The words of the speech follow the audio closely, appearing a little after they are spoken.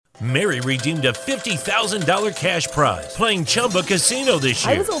Mary redeemed a $50,000 cash prize playing Chumba Casino this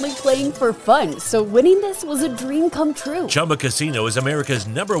year. I was only playing for fun, so winning this was a dream come true. Chumba Casino is America's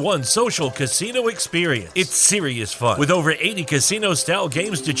 #1 social casino experience. It's serious fun. With over 80 casino-style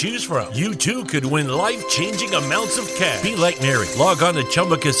games to choose from, you too could win life-changing amounts of cash. Be like Mary. Log on to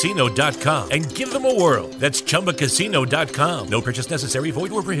ChumbaCasino.com and give them a whirl. That's ChumbaCasino.com. No purchase necessary.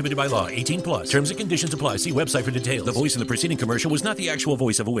 Void where prohibited by law. 18+. Terms and conditions apply. See website for details. The voice in the preceding commercial was not the actual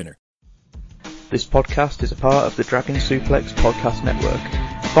voice of a winner. This podcast is a part of the Dragon Suplex Podcast Network.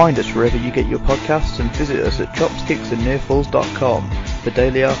 Find us wherever you get your podcasts and visit us at chopskicksandnearfalls.com for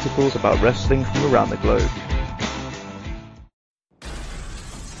daily articles about wrestling from around the globe.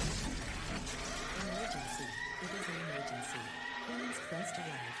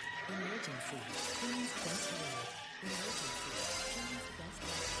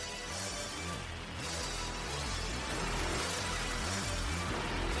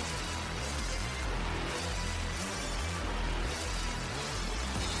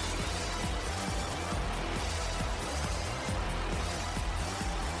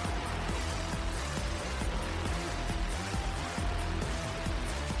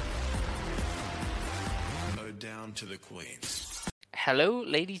 To the Queens. Hello,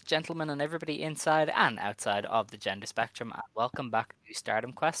 ladies, gentlemen, and everybody inside and outside of the gender spectrum, and welcome back to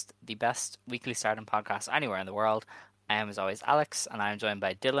Stardom Quest, the best weekly Stardom podcast anywhere in the world. I am, as always, Alex, and I am joined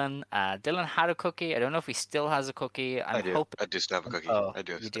by Dylan. Dylan had a cookie. I don't know if he still has a cookie. I do still have a cookie. Oh, I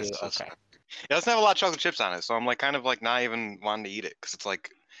do. You do? Okay. It doesn't have a lot of chocolate chips on it, so I'm like kind of like not even wanting to eat it because it's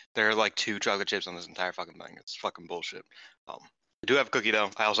like there are like 2 chocolate chips on this entire fucking thing. It's fucking bullshit. I do have a cookie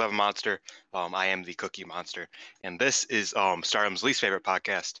though. I also have a monster. I am the Cookie Monster, and this is Stardom's least favorite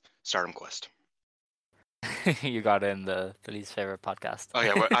podcast, Stardom Quest. You got in the least favorite podcast. Oh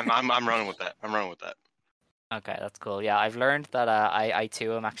yeah, I'm running with that. I'm running with that. Okay, that's cool. Yeah, I've learned that I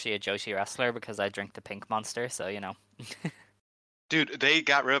too am actually a Joshi wrestler because I drink the Pink Monster. So you know. Dude, they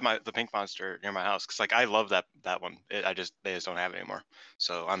got rid of the Pink Monster near my house because like I love that one. They just don't have it anymore.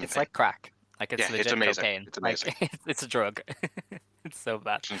 So It's like crack. Like it's legit it's amazing. cocaine. It's amazing. Like, it's a drug. It's so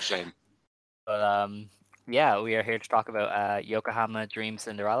bad. It's insane. But yeah, we are here to talk about Yokohama Dream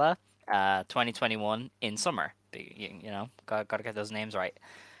Cinderella, 2021 in summer. You know, got to get those names right.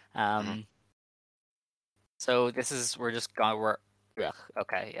 So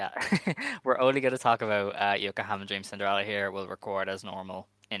okay, yeah. We're only going to talk about Yokohama Dream Cinderella here. We'll record as normal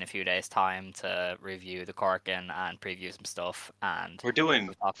in a few days' time to review the Corkin and preview some stuff. And we're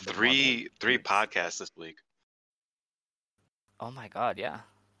doing three podcasts this week. Oh my god, yeah.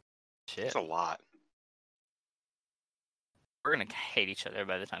 Shit. That's a lot. We're gonna hate each other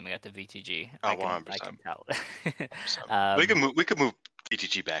by the time we get to VTG. Oh, I 100%. can tell. We can move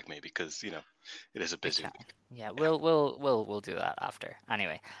VTG back maybe because you know it is a busy week. Yeah, we'll do that after.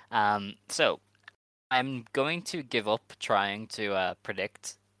 Anyway, so I'm going to give up trying to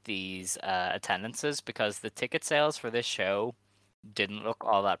predict these attendances because the ticket sales for this show didn't look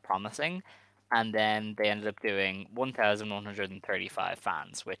all that promising. And then they ended up doing 1,135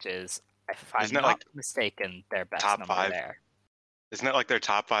 fans, which is, if I'm not mistaken, their best top number 5 there. Isn't that like their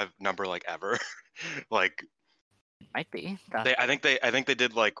top 5 number like ever? Like, might be. I think they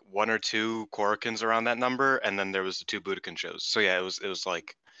did like 1 or 2 Korokins around that number, and then there was the 2 Budokan shows. So yeah, it was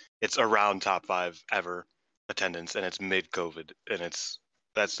like it's around top 5 ever attendance, and it's mid-COVID, and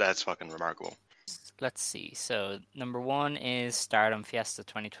that's fucking remarkable. Let's see. So number 1 is Stardom Fiesta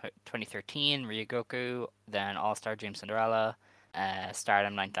 2013, Ryogoku, then All Star Dream Cinderella,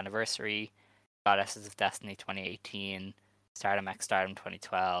 Stardom 9th Anniversary, Goddesses of Destiny 2018, Stardom X Stardom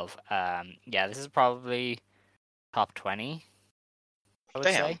 2012. Yeah, this is probably top 20. I would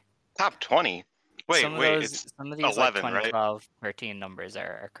say. Top 20. Wait, some of these 11, like 2012, right? 13 numbers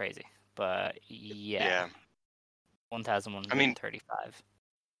are crazy. But yeah. 1,135.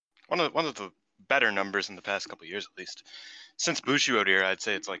 One of the better numbers in the past couple of years, at least. Since Bushiroad here, I'd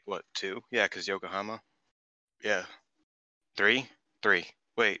say it's like, what, 2? Yeah, because Yokohama. Yeah. 3?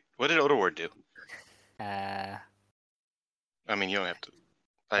 Wait, what did Oda Ward do? I mean, you don't have to.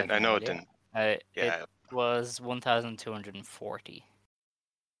 I know it didn't. It was 1,240.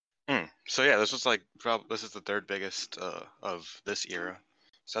 So yeah, this was like, this is the 3rd biggest of this era.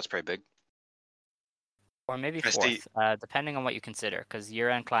 So that's pretty big. Or maybe 4th, depending on what you consider, because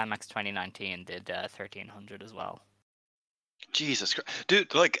year-end Climax 2019 did 1,300 as well. Jesus Christ.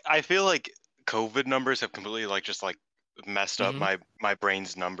 Dude, like, I feel like COVID numbers have completely, like, just, like, messed up my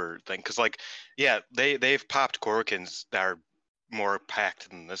brain's number thing. Because, like, yeah, they've popped Korokins that are more packed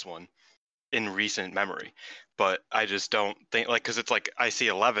than this one in recent memory. But I just don't think, like, because it's like, I see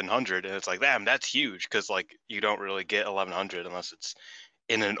 1,100, and it's like, damn, that's huge, because, like, you don't really get 1,100 unless it's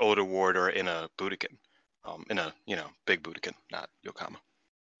in an Oda Ward or in a Budokan, in a big Budokan, not Yokohama.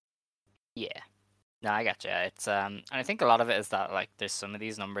 Yeah. No, I gotcha. It's and I think a lot of it is that like there's some of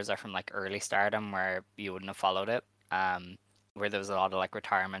these numbers are from like early Stardom where you wouldn't have followed it. Where there was a lot of like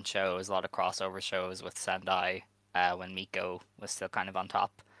retirement shows, a lot of crossover shows with Sendai, when Miko was still kind of on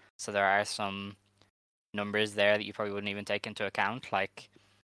top. So there are some numbers there that you probably wouldn't even take into account. Like,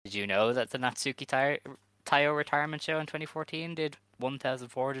 did you know that the Natsuki Taiyo retirement show in 2014 did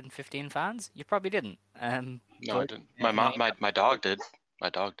 1,415 fans? You probably didn't. No, I didn't. My dog did. My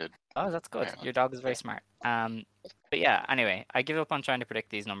dog did. Oh, that's good. Apparently. Your dog is very smart. But yeah, anyway, I give up on trying to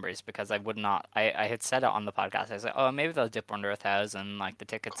predict these numbers because I would not. I had said it on the podcast. I was like, oh, maybe they'll dip under 1,000. Like the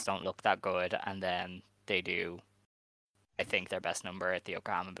tickets don't look that good, and then they do. I think their best number at the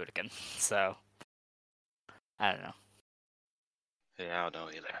Yokohama Budokan. So I don't know. Yeah, I don't know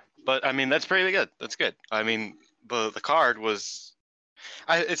either. But I mean, that's pretty good. That's good. I mean, the card was.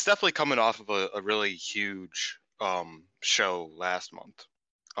 It's definitely coming off of a really huge show last month.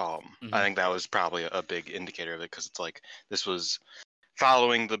 I think that was probably a big indicator of it because it's like this was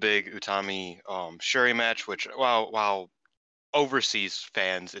following the big Utami Shuri match, which while overseas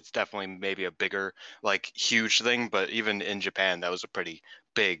fans, it's definitely maybe a bigger like huge thing, but even in Japan, that was a pretty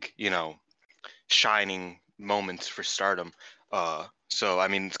big shining moment for Stardom. So I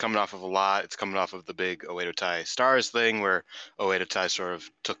mean, it's coming off of a lot. It's coming off of the big Oedo Tai Stars thing, where Oedo Tai sort of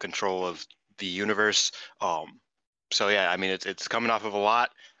took control of the universe. So yeah, I mean, it's coming off of a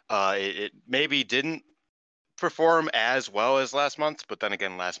lot. It maybe didn't perform as well as last month, but then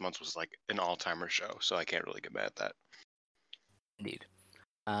again, last month was like an all-timer show, so I can't really get mad at that. Indeed.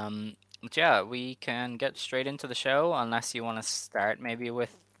 But yeah, we can get straight into the show unless you want to start maybe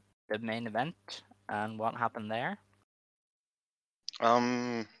with the main event and what happened there.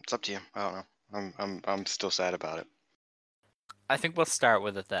 It's up to you. I don't know. I'm still sad about it. I think we'll start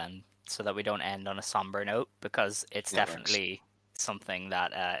with it then, so that we don't end on a somber note, because it's definitely something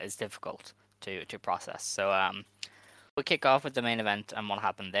that is difficult to process. So we'll kick off with the main event and what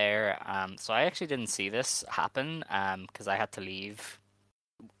happened there. So I actually didn't see this happen because I had to leave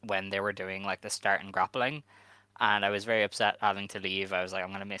when they were doing like the start and grappling, and I was very upset having to leave. I was like,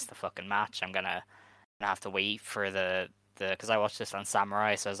 I'm gonna miss the fucking match. I'm gonna have to wait for the because I watched this on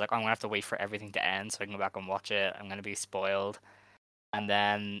Samurai, so I was like, I'm gonna have to wait for everything to end so I can go back and watch it. I'm gonna be spoiled. And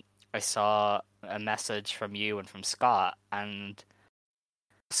then I saw a message from you and from Scott, and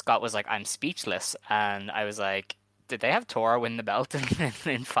Scott was like, I'm speechless. And I was like, did they have Tora win the belt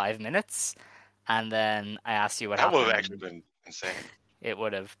in 5 minutes? And then I asked you what happened. That would have actually been insane. It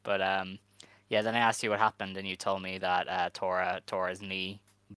would have, but yeah, then I asked you what happened, and you told me that Tora's knee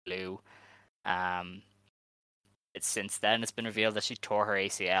blew. Since then, it's been revealed that she tore her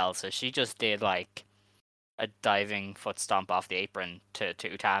ACL, so she just did like a diving foot stomp off the apron to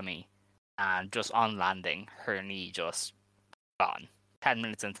Utami, and just on landing, her knee just gone. 10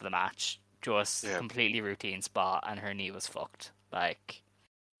 minutes into the match, just completely routine spot, and her knee was fucked. Like,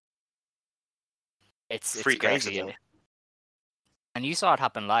 it's freak crazy. accident. And you saw it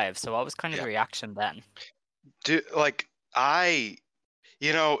happen live, so what was kind of the reaction then? Dude, like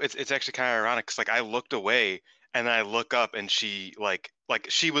it's actually kind of ironic because like I looked away and then I look up and she like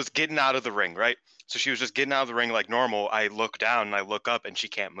she was getting out of the ring, right? So she was just getting out of the ring like normal. I look down and I look up and she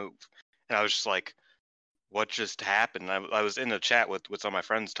can't move, and I was just like, what just happened? I was in a chat with some of my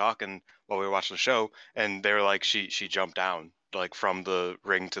friends talking while we were watching the show, and they were like, she jumped down like from the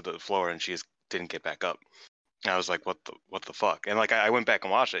ring to the floor and she just didn't get back up. And I was like, what the fuck? And like I went back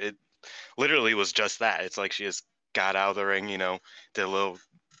and watched it. It literally was just that. It's like she just got out of the ring, did a little,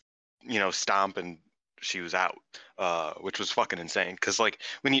 stomp, and she was out, which was fucking insane. Because like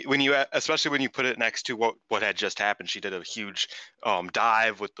when you especially when you put it next to what had just happened, she did a huge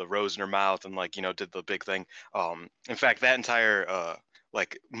dive with the rose in her mouth and like did the big thing. In fact, that entire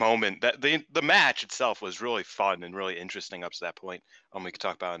like moment, that the match itself was really fun and really interesting up to that point. We could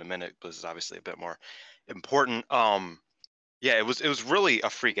talk about it in a minute, but this is obviously a bit more important. Yeah, it was really a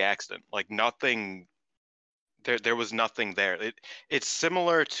freak accident. Like nothing. There was nothing there. It's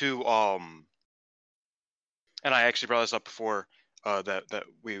similar to and I actually brought this up before that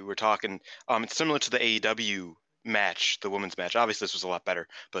we were talking. It's similar to the AEW match, the women's match. Obviously, this was a lot better,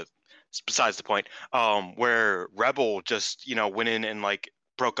 but it's besides the point. Where Rebel just went in and like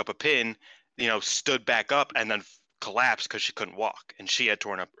broke up a pin, stood back up and then collapsed because she couldn't walk, and she had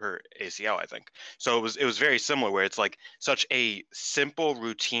torn up her ACL, I think. So it was very similar, where it's like such a simple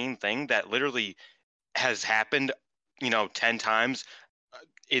routine thing that literally has happened 10 times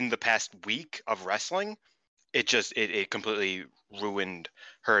in the past week of wrestling. It completely ruined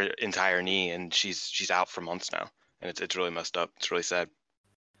her entire knee, and she's out for months now, and it's really messed up. It's really sad.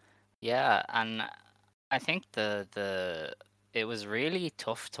 Yeah, and I think the it was really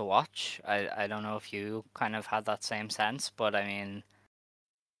tough to watch. I don't know if you kind of had that same sense, but I mean,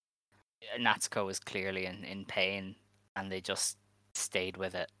 Natsuko was clearly in pain, and they just stayed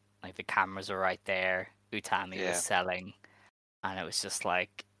with it. Like the cameras were right there. Utami was Yeah. selling, and it was just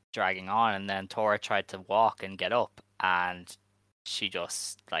like dragging on. And then Tora tried to walk and get up, and she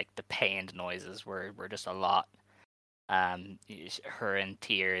just like the pained noises were just a lot. Her in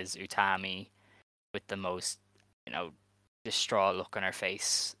tears, Utami with the most, distraught look on her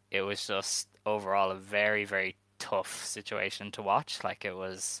face. It was just overall a very, very tough situation to watch. Like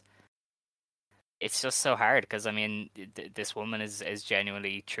it's just so hard because I mean, this woman is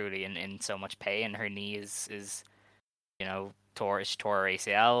genuinely, truly in so much pain. Her knee is tore her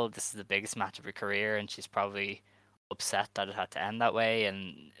ACL. This is the biggest match of her career, and she's probably upset that it had to end that way.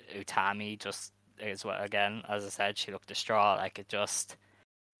 And Utami just is what, again, as I said, she looked distraught. Like it just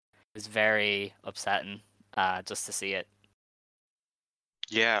was very upsetting, just to see it.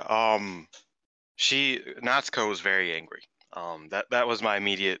 Yeah, Natsuko was very angry. That was my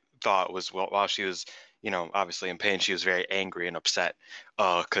immediate thought was, well, while she was, obviously in pain, she was very angry and upset,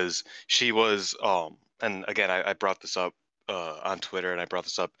 because she was, and again, I brought this up on Twitter, and I brought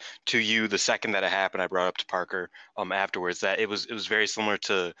this up to you the second that it happened. I brought it up to Parker afterwards that it was very similar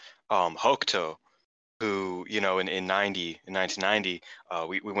to Hokuto, who, in 1990,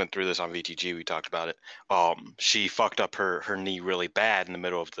 we went through this on VTG. We talked about it. She fucked up her knee really bad in the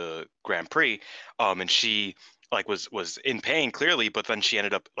middle of the Grand Prix, and she like was in pain clearly, but then she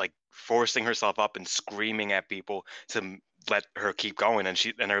ended up like forcing herself up and screaming at people to let her keep going, and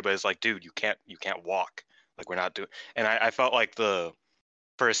everybody's like, dude, you can't walk, like we're not doing. And I felt like for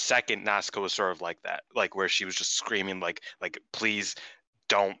a second, Natsuko was sort of like that, like where she was just screaming, like please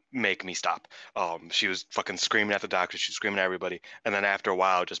don't make me stop. She was fucking screaming at the doctor. She was screaming at everybody. And then after a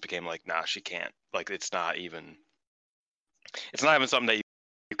while, it just became like, nah, she can't. Like, it's not even something that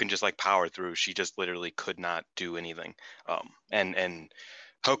you can just like power through. She just literally could not do anything. And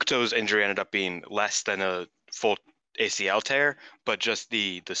Hokuto's injury ended up being less than a full ACL tear, but just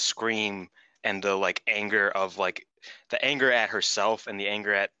the scream and the like anger of like the anger at herself and the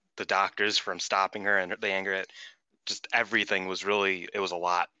anger at the doctors from stopping her and the anger at just everything was really, it was a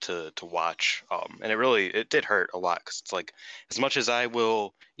lot to watch, and it did hurt a lot because it's like, as much as I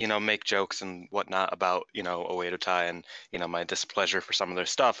will make jokes and whatnot about Oedo Tai and my displeasure for some of their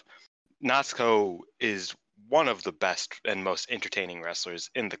stuff, Natsuko is one of the best and most entertaining wrestlers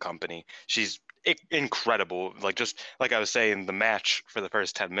in the company. She's incredible. Like, just like I was saying, the match for the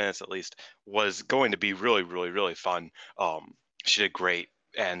first 10 minutes at least was going to be really, really, really fun. She did great,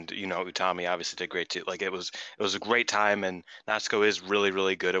 and Utami obviously did great too. Like, it was a great time, and Natsuko is really,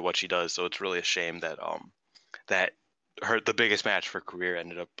 really good at what she does. So it's really a shame that that the biggest match for her career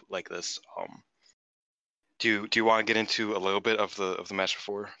ended up like this. Do you want to get into a little bit of the match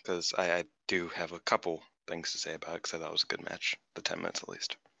before? Because I do have a couple things to say about it, because I thought it was a good match, the 10 minutes at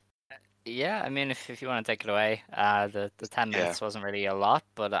least. Yeah, I mean, if you want to take it away, the 10 minutes wasn't really a lot,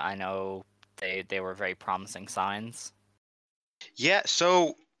 but I know they were very promising signs. Yeah,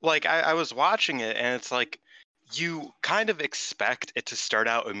 so like I was watching it, and it's like you kind of expect it to start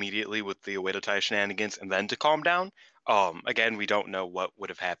out immediately with the Oedo Tai shenanigans and then to calm down. Again, we don't know what would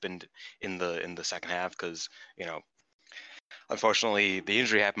have happened in the second half because unfortunately the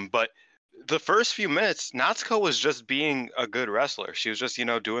injury happened. But the first few minutes, Natsuko was just being a good wrestler. She was just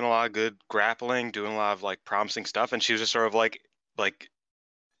doing a lot of good grappling, doing a lot of like promising stuff, and she was just sort of like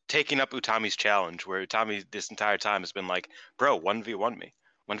taking up Utami's challenge, where Utami this entire time has been like, bro, 1v1 me.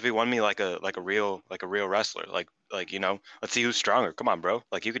 1v1 me like a real wrestler. Like let's see who's stronger. Come on, bro.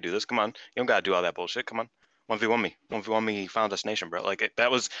 Like, you could do this. Come on. You don't gotta do all that bullshit. Come on. 1v1 me. 1v1 me, Final Destination, bro. Like,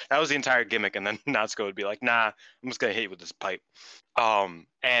 that was the entire gimmick, and then Natsuko would be like, nah, I'm just gonna hit you with this pipe.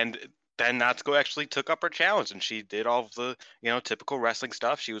 And then Natsuko actually took up her challenge, and she did all of the typical wrestling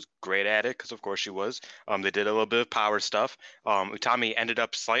stuff. She was great at it, because of course she was. They did a little bit of power stuff. Utami ended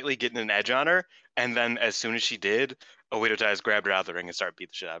up slightly getting an edge on her, and then as soon as she did, Oedo Tai grabbed her out of the ring and started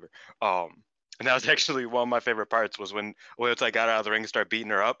beating the shit out of her. And that was actually one of my favorite parts, was when Oedo Tai got out of the ring and started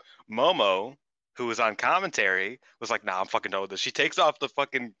beating her up. Momo, who was on commentary, was like, nah, I'm fucking done with this. She takes off the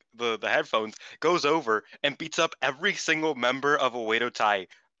fucking the headphones, goes over and beats up every single member of Oedo Tai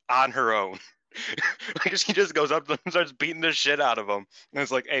on her own. Like, she just goes up to them and starts beating the shit out of them. And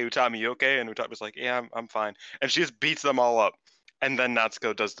it's like, hey, Utami, you okay? And Utami's like, yeah, I'm fine. And she just beats them all up. And then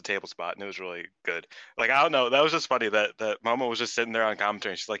Natsuko does the table spot, and it was really good. Like, I don't know, that was just funny that Momo was just sitting there on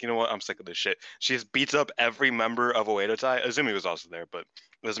commentary, and she's like, you know what, I'm sick of this shit. She just beats up every member of Oedo Tai. Azumi was also there, but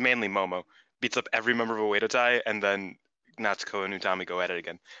it was mainly Momo. Beats up every member of Oedo Tai, and then Natsuko and Utami go at it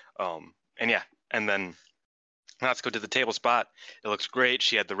again. And then Natsuko did the table spot. It looks great.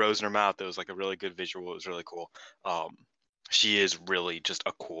 She had the rose in her mouth. It was like a really good visual. It was really cool. She is really just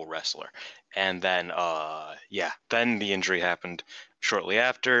a cool wrestler. And then, then the injury happened shortly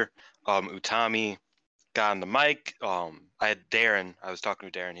after. Utami got on the mic. I had Darren. I was talking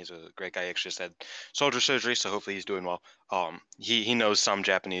to Darren. He's a great guy. He actually just had shoulder surgery, so hopefully he's doing well. He knows some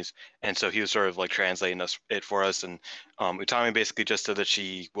Japanese, and so he was sort of like translating it for us. And Utami basically just said that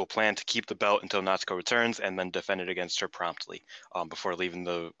she will plan to keep the belt until Natsuko returns, and then defend it against her promptly before leaving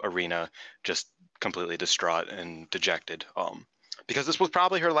the arena, just completely distraught and dejected. Because this was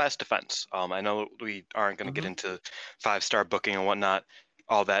probably her last defense. I know we aren't going to get into 5-star booking and whatnot,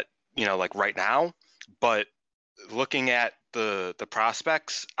 all that, like right now, but looking at the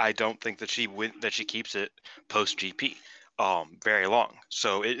prospects, I don't think that she keeps it post GP very long.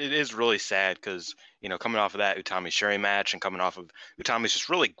 So it is really sad because coming off of that Utami Shuri match and coming off of Utami's just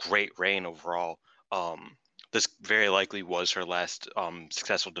really great reign overall, this very likely was her last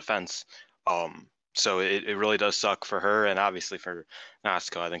successful defense. So it really does suck for her, and obviously for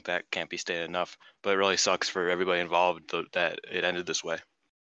Natsuko. I think that can't be stated enough, but it really sucks for everybody involved that it ended this way.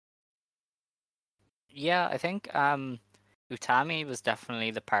 Yeah, I think Utami was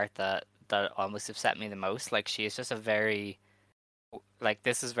definitely the part that almost upset me the most. Like, she is just a very, like,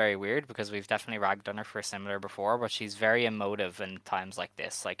 this is very weird because we've definitely ragged on her for similar before, but she's very emotive in times like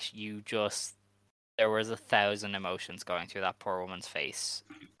this. Like, there was 1,000 emotions going through that poor woman's face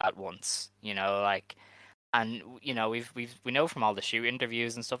at once, like, and we know from all the shoot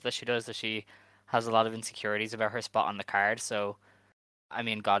interviews and stuff that she does that she has a lot of insecurities about her spot on the card. So I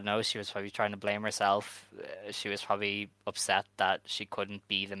mean, God knows she was probably trying to blame herself. She was probably upset that she couldn't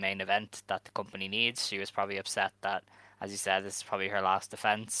be the main event that the company needs. She was probably upset that, as you said, this is probably her last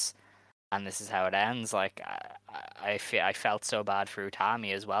defense, and this is how it ends. Like, I felt so bad for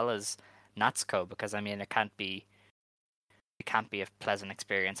Utami as well as Natsuko, because I mean, it can't be a pleasant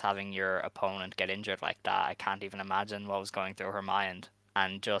experience having your opponent get injured like that. I can't even imagine what was going through her mind,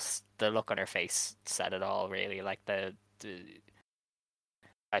 and just the look on her face said it all, really. Like,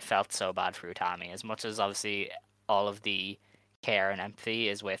 I felt so bad for Utami, as much as obviously all of the care and empathy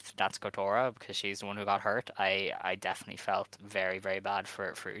is with Natsuko Tora because she's the one who got hurt. I definitely felt very, very bad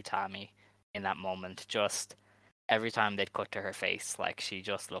for Utami in that moment. Just every time they'd cut to her face, like, she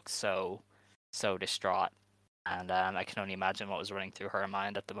just looked so distraught, and I can only imagine what was running through her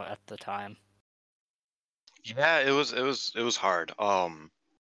mind at the time. Yeah, it was hard.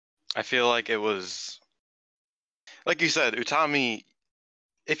 I feel like it was, like you said, Utami.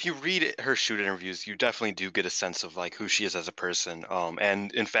 If you read her shoot interviews, you definitely do get a sense of like who she is as a person.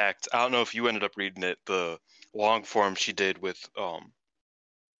 And in fact, I don't know if you ended up reading it, the long form she did with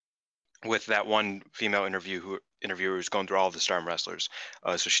that one female interviewer who's going through all of the Stardom wrestlers.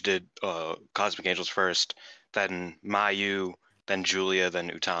 So she did Cosmic Angels first, then Mayu, then Julia,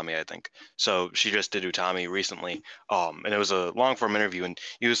 then Utami, I think. So she just did Utami recently. And it was a long form interview, and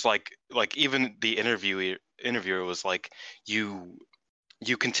he was like even the interviewer was like,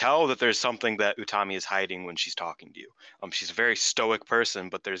 you can tell that there's something that Utami is hiding when she's talking to you. She's a very stoic person,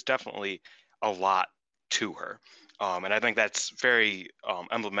 but there's definitely a lot to her. And I think that's very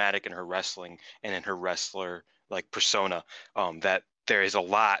emblematic in her wrestling and in her wrestler like persona, that there is a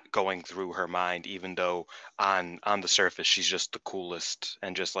lot going through her mind, even though on the surface she's just the coolest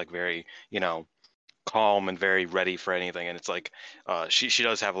and just like very, calm and very ready for anything. And it's like she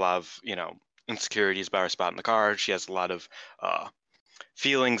does have a lot of, insecurities about her spot in the card. She has a lot of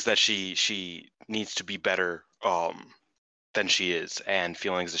feelings that she needs to be better than she is, and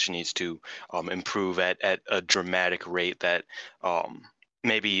feelings that she needs to improve at a dramatic rate that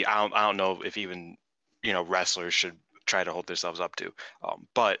maybe I don't know if even wrestlers should try to hold themselves up to,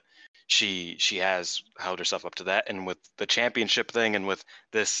 but she has held herself up to that. And with the championship thing, and with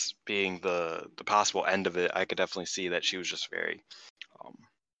this being the possible end of it, I could definitely see that she was just very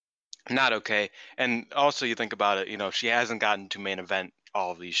not okay. And also, you think about it, she hasn't gotten to main event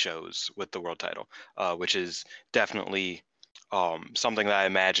all of these shows with the world title, which is definitely something that I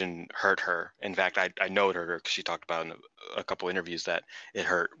imagine hurt her. In fact, I know it hurt her because she talked about in a couple interviews that it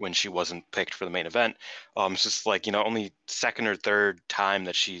hurt when she wasn't picked for the main event. It's just like, only second or third time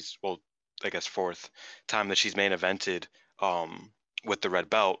that she's, well, I guess fourth time that she's main evented with the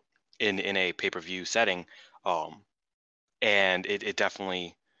red belt in a pay-per-view setting. And it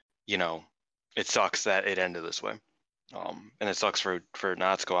definitely, it sucks that it ended this way. And it sucks for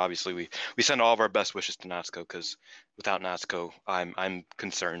Natsuko. Obviously, we send all of our best wishes to Natsuko, because without Natsuko, I'm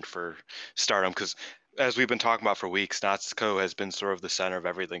concerned for Stardom, because as we've been talking about for weeks, Natsuko has been sort of the center of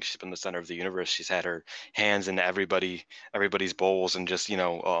everything. She's been the center of the universe. She's had her hands in everybody's bowls, and just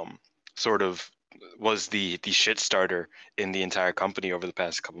sort of was the shit starter in the entire company over the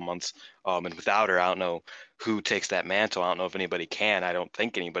past couple months. And without her, I don't know who takes that mantle. I don't know if anybody can. I don't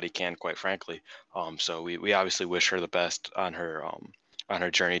think anybody can, quite frankly. So we obviously wish her the best on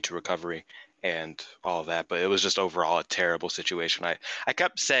her journey to recovery and all of that. But it was just overall a terrible situation. I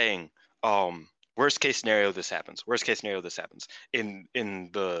kept saying, worst case scenario, this happens. Worst case scenario, this happens. In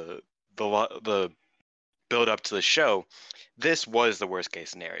the build up to the show, this was the worst case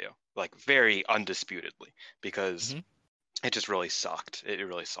scenario, like very undisputedly, because it just really sucked. It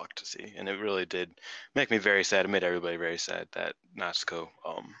really sucked to see, and it really did make me very sad. It made everybody very sad that Natsuko,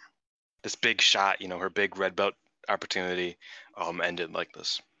 this big shot, her big red belt opportunity, ended like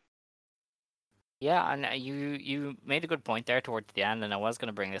this. Yeah, and you made a good point there towards the end, and I was going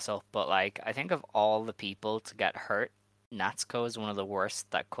to bring this up, but like I think of all the people to get hurt, Natsuko is one of the worst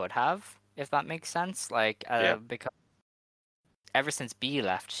that could have, if that makes sense. Like, because ever since B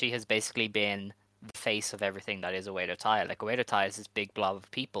left, she has basically been the face of everything that is Oedo Tai. Like Oedo Tai is this big blob of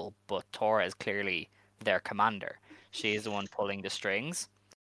people, but Tora is clearly their commander. She is the one pulling the strings,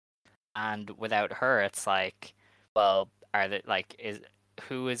 and without her, it's like, well,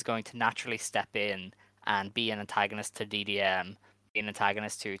 who is going to naturally step in and be an antagonist to DDM, be an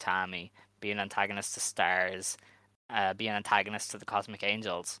antagonist to Utami, be an antagonist to Stars, be an antagonist to the Cosmic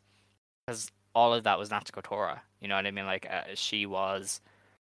Angels? Because all of that was Natsuko Tora. You know what I mean? Like, she was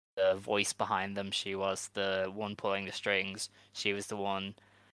the voice behind them. She was the one pulling the strings. She was the one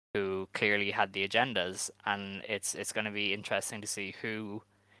who clearly had the agendas. And it's going to be interesting to see who,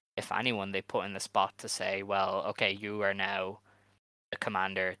 if anyone, they put in the spot to say, well, okay, you are now the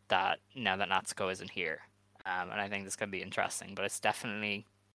commander now that Natsuko isn't here. And I think this can be interesting. But it's definitely,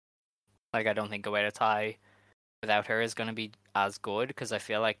 like, I don't think Oedo Tai without her is going to be as good, because I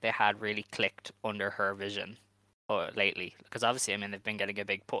feel like they had really clicked under her vision lately. Because obviously, I mean, they've been getting a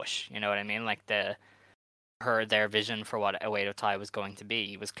big push. You know what I mean? Like their vision for what Oedo Tai was going to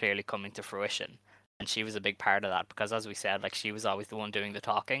be was clearly coming to fruition, and she was a big part of that. Because as we said, like she was always the one doing the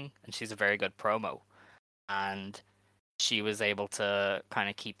talking, and she's a very good promo, and she was able to kind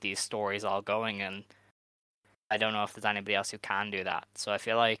of keep these stories all going. And I don't know if there's anybody else who can do that. So I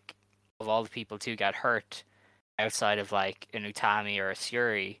feel like of all the people to get hurt, outside of like an Utami or a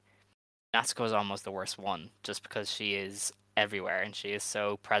Syuri, Natsuko is almost the worst one, just because she is everywhere and she is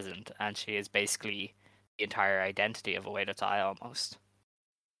so present, and she is basically the entire identity of Oedo Tai almost.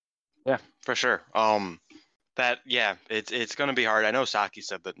 Yeah, for sure. It's gonna be hard. I know Saki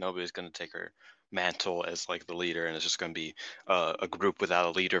said that nobody's gonna take her mantle as like the leader, and it's just gonna be a group without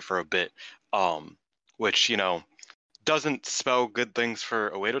a leader for a bit. Which doesn't spell good things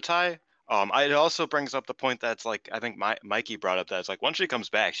for Oedo Tai. It also brings up the point that's like, I think Mikey brought up, that it's like once she comes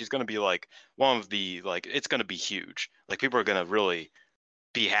back, she's gonna be like one of the, like, it's gonna be huge. Like people are gonna really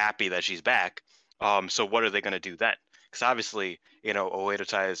be happy that she's back. So what are they gonna do then? Because obviously, Oedo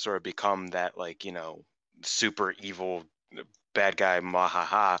Tai has sort of become that, like, super evil bad guy,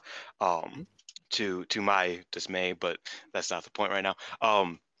 mahaha. To my dismay, but that's not the point right now.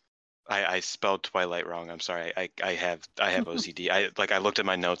 I spelled Twilight wrong. I'm sorry. I have OCD. I looked at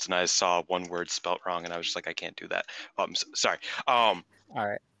my notes and I saw one word spelt wrong, and I was just like, I can't do that. Sorry. All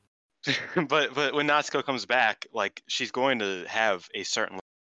right. But when Natsuko comes back, like she's going to have a certain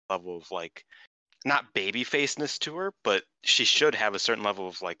level of, like, not baby faceness to her, but she should have a certain level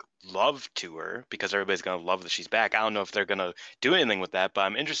of like love to her, because everybody's gonna love that she's back. I don't know if they're gonna do anything with that, but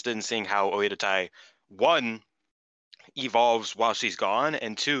I'm interested in seeing how Oedo Tai, one, evolves while she's gone,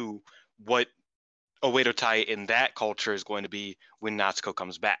 and two, what Oedo Tai in that culture is going to be when Natsuko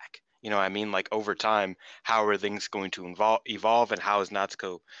comes back. You know what I mean? Like over time, how are things going to evolve, and how is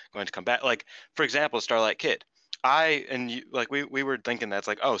Natsuko going to come back? Like, for example, Starlight Kid. We were thinking that's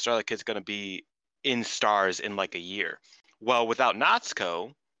like, oh, Starlight Kid's going to be in Stars in like a year. Well, without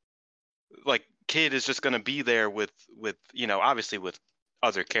Natsuko, like Kid is just going to be there with obviously with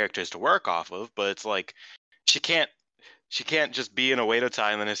other characters to work off of, but it's like she can't just be in a Oedo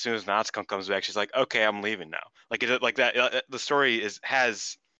Tai, and then as soon as Natsuko comes back, she's like, okay, I'm leaving now. Like it, like that. The story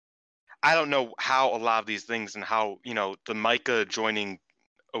has. I don't know how a lot of these things, and how the Micah joining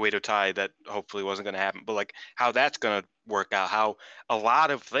Oedo Tai, that hopefully wasn't going to happen, but like how that's going to work out. How a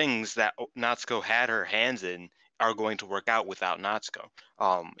lot of things that Natsuko had her hands in are going to work out without Natsuko.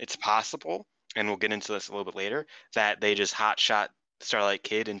 It's possible, and we'll get into this a little bit later, that they just hotshot Starlight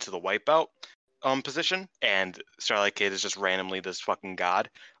Kid into the white belt position, and Starlight Kid is just randomly this fucking god.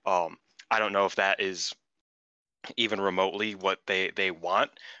 I don't know if that is even remotely what they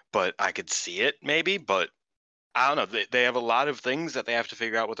want, but I could see it maybe. But I don't know. They have a lot of things that they have to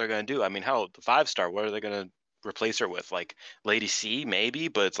figure out what they're going to do. I mean, hell, the 5-star, what are they going to replace her with? Like Lady C, maybe,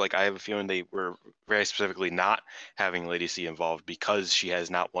 but it's like I have a feeling they were very specifically not having Lady C involved because she has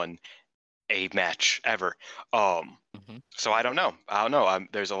not won a match ever. So I don't know.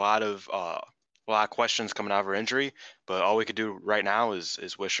 There's a lot of questions coming out of her injury, but all we could do right now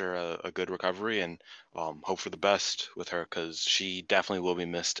is wish her a good recovery and hope for the best with her because she definitely will be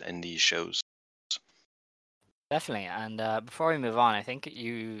missed in these shows. Definitely. And before we move on, I think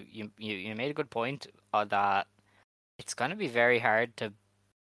you made a good point that it's going to be very hard to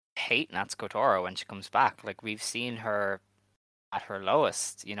hate Natsuko Tora when she comes back. Like we've seen her at her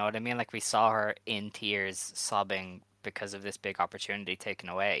lowest, you know what I mean? Like we saw her in tears sobbing because of this big opportunity taken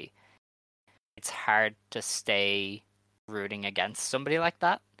away. It's hard to stay rooting against somebody like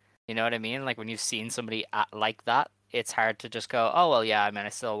that. You know what I mean? Like when you've seen somebody like that, it's hard to just go, oh well, yeah. I mean, I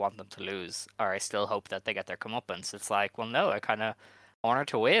still want them to lose, or I still hope that they get their comeuppance. It's like, well, no, I kind of want her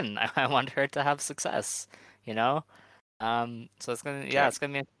to win. I want her to have success. You know. So it's gonna, yeah, it's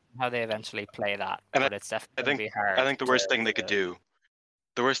gonna be interesting how they eventually play that, And but it's definitely gonna be hard. I think the worst thing they could do,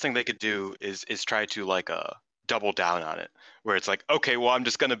 is try to like double down on it, where it's like, okay, well, I'm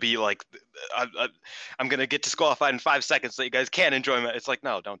just gonna be like, I'm gonna get disqualified in 5 seconds so you guys can't enjoy it. It's like,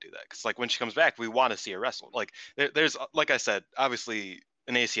 no, don't do that, because like when she comes back, we want to see her wrestle. Like there's like I said, obviously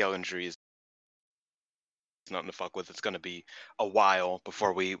an ACL injury is nothing to fuck with. It's gonna be a while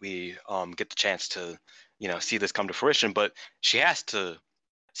before we get the chance to see this come to fruition. But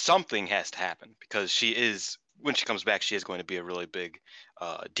something has to happen because when she comes back, she is going to be a really big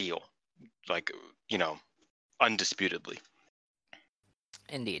deal, like undisputedly.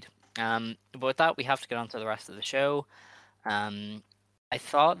 Indeed. But with that, we have to get on to the rest of the show. I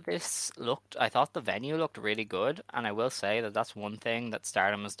thought the venue looked really good, and I will say that that's one thing that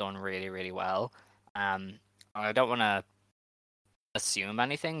Stardom has done really, really well. I don't want to assume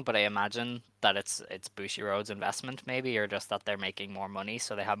anything, but I imagine that it's Bushiroad's investment maybe, or just that they're making more money,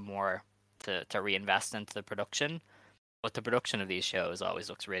 so they have more to reinvest into the production. But the production of these shows always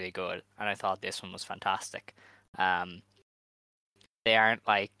looks really good, and I thought this one was fantastic. They aren't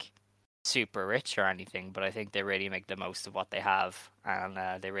like super rich or anything, but I think they really make the most of what they have,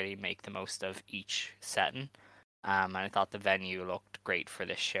 and they really make the most of each setting. And I thought the venue looked great for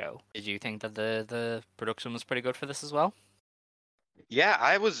this show. Did you think that the production was pretty good for this as well? Yeah,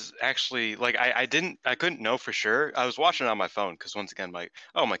 I was actually like I couldn't know for sure. I was watching it on my phone because once again my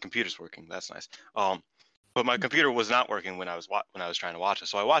computer's working. That's nice. But my computer was not working when I was trying to watch it.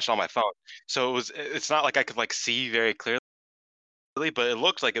 So I watched it on my phone. So it's not like I could like see very clearly, but it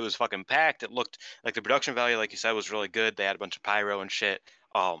looked like it was fucking packed. It looked like the production value, like you said, was really good. They had a bunch of pyro and shit.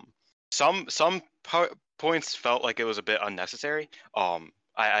 Some points felt like it was a bit unnecessary.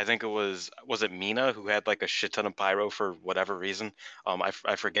 I think it was it Mina who had like a shit ton of pyro for whatever reason. I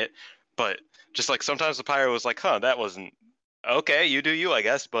forget, but just like sometimes the pyro was like, huh, that wasn't okay. You do you, I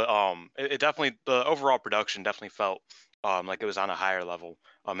guess. But it definitely, the overall production definitely felt like it was on a higher level.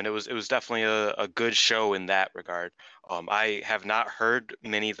 And it was definitely a good show in that regard. I have not heard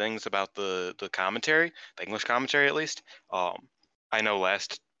many things about the commentary, the English commentary at least. I know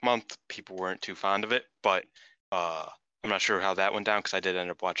last month people weren't too fond of it, but I'm not sure how that went down because I did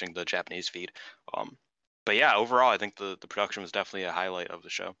end up watching the Japanese feed. But yeah, overall, I think the production was definitely a highlight of the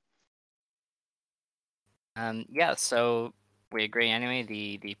show. Yeah, so we agree anyway.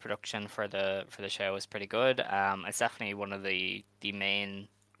 The production for the show is pretty good. It's definitely one of the main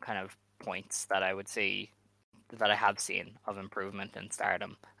kind of points that I would say that I have seen of improvement in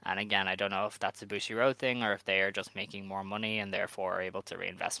Stardom. And again, I don't know if that's a Bushiroad thing or if they are just making more money and therefore are able to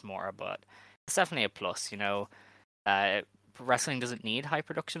reinvest more, but it's definitely a plus, wrestling doesn't need high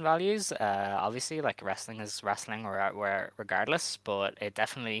production values. Obviously, like wrestling is wrestling where regardless, but it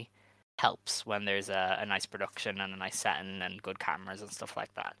definitely helps when there's a nice production and a nice setting and good cameras and stuff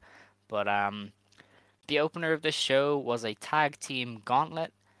like that. But the opener of this show was a tag team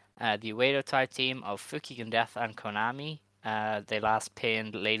gauntlet. The Uedo tag team of Fukigen Death and Konami. They last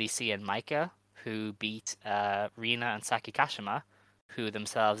pinned Lady C and Maika, who beat Rina and Saki Kashima, who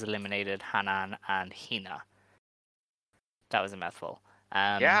themselves eliminated Hanan and Hina. That was a mouthful.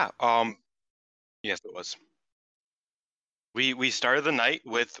 Yeah. Yes, it was. We started the night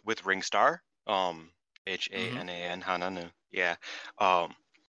with Ringstar. Hanan Hananu. Yeah.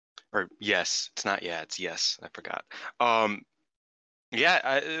 Or yes, it's not. Yeah, it's yes. I forgot.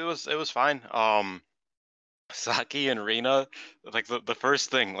 Yeah, it was fine. Saki and Rina, like the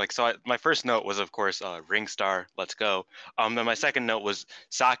first thing, like my first note was of course Ringstar, let's go. Then my second note was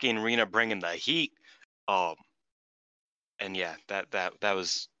Saki and Rina bringing the heat. and yeah, that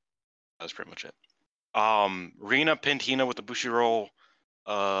was pretty much it. Rina pinned Hina with the Bushi roll.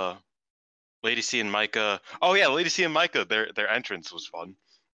 Lady C and Micah. Oh yeah, Lady C and Micah. Their entrance was fun.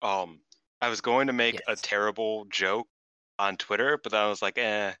 I was going to make a Yes. terrible joke on Twitter, but then I was like,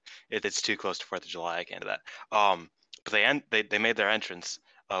 it's too close to 4th of July. I can't do that. But they made their entrance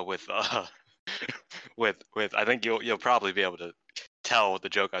with with I think you'll probably be able to tell what the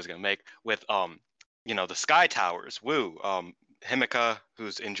joke I was gonna make with the Sky Towers. Woo. Himika,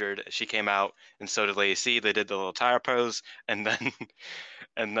 who's injured, she came out, and so did Lady C. They did the little tire pose, and then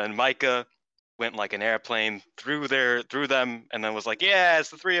and then Micah went like an airplane through them, and then was like, "Yeah, it's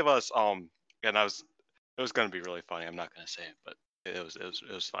the three of us." And it was gonna be really funny. I'm not gonna say it, but it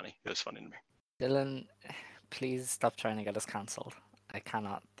was funny. It was funny to me. Dylan, please stop trying to get us cancelled. I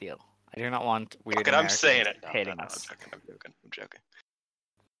cannot deal. I do not want weird Okay, I'm Americans saying it. hating No, us. I'm joking.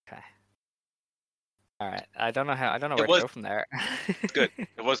 Okay. All right. I don't know where to was- go from there. Good.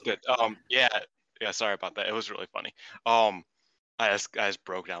 It was good. Yeah. Sorry about that. It was really funny. I just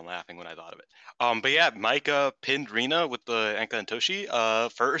broke down laughing when I thought of it. But yeah, Micah pinned Rina with the Enka and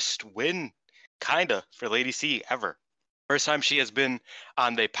Toshi. First win, kinda, for Lady C ever. First time she has been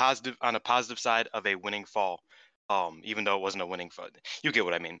on a positive side of a winning fall. Even though it wasn't a winning fall. You get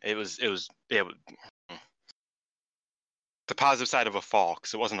what I mean. It was the positive side of a fall,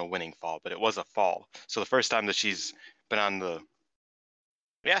 because it wasn't a winning fall, but it was a fall. So the first time that she's been on the,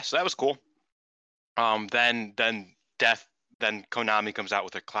 yeah, so that was cool. Then Konami comes out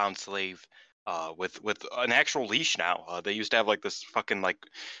with a clown slave, with an actual leash now. They used to have like this fucking like,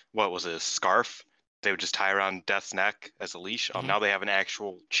 what was it, a scarf? They would just tie around Death's neck as a leash. Mhm. Now they have an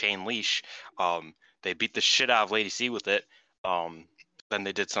actual chain leash. They beat the shit out of Lady C with it. Then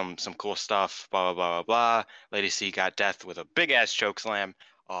they did some cool stuff. Blah blah blah blah blah. Lady C got Death with a big ass choke slam.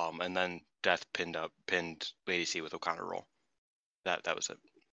 And then Death pinned Lady C with O'Connor roll. That was it.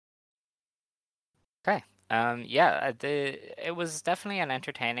 Okay. It was definitely an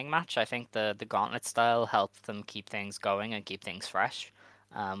entertaining match. I think the gauntlet style helped them keep things going and keep things fresh,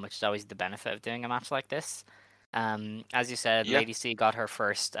 which is always the benefit of doing a match like this. As you said, Yeah. Lady C got her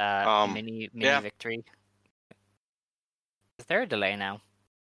first mini yeah. victory. Is there a delay now?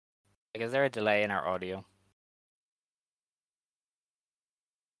 Like, is there a delay in our audio?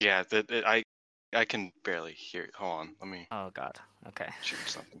 Yeah, I can barely hear it. Hold on, let me Oh God. Okay. shoot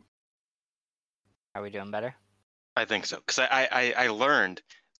something. Are we doing better? I think so, because I learned,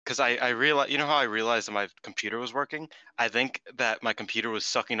 because I realized, you know how I realized that my computer was working? I think that my computer was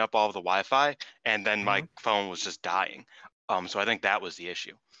sucking up all of the Wi-Fi, and then my phone was just dying. So I think that was the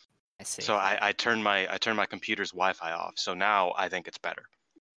issue. I see. So I turned my computer's Wi-Fi off. So now I think it's better.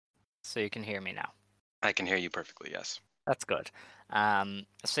 So you can hear me now. I can hear you perfectly. Yes. That's good.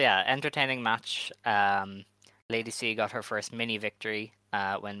 So yeah, entertaining match. Lady C got her first mini victory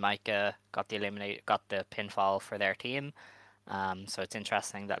when Micah got the pinfall for their team. So it's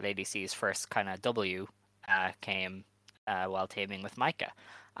interesting that Lady C's first kind of W came while teaming with Micah.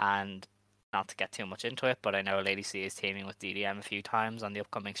 And not to get too much into it, but I know Lady C is teaming with DDM a few times on the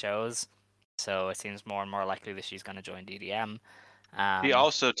upcoming shows. So it seems more and more likely that she's going to join DDM. He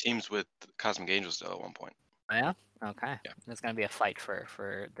also teams with Cosmic Angels though at one point. Oh, yeah? Okay. Yeah. There's going to be a fight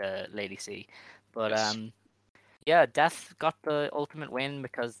for the Lady C. But Yes. yeah, Death got the ultimate win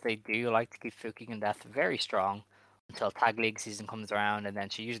because they do like to keep Fuki and Death very strong until Tag League season comes around, and then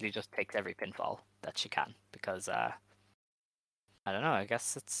she usually just takes every pinfall that she can because I don't know, I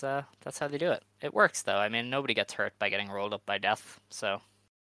guess it's that's how they do it. It works though. I mean, nobody gets hurt by getting rolled up by Death, so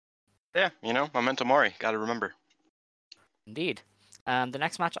Yeah, Memento Mori. Got to remember. indeed. The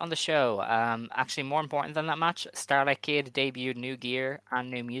next match on the show, actually more important than that match, Starlight Kid debuted new gear and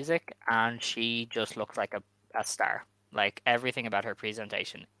new music, and she just looks like a star. Like, everything about her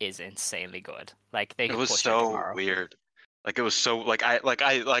presentation is insanely good. Like, they It could was push her so tomorrow. weird. Like it was so like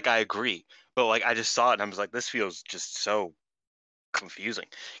I agree, but like I just saw it and I was like, this feels just so confusing.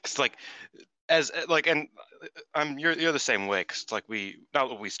 It's like as like and you're the same way, because like not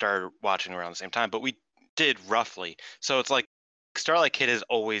that we started watching around the same time, but we did roughly. So it's like Starlight Kid has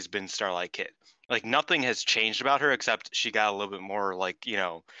always been Starlight Kid. Like nothing has changed about her except she got a little bit more like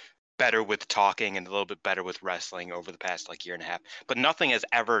better with talking and a little bit better with wrestling over the past like year and a half. But nothing has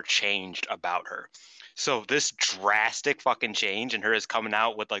ever changed about her. So this drastic fucking change and her is coming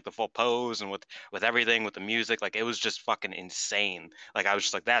out with like the full pose and with everything, with the music, like it was just fucking insane. Like I was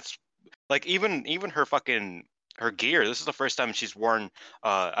just like, that's like even her gear. This is the first time she's worn.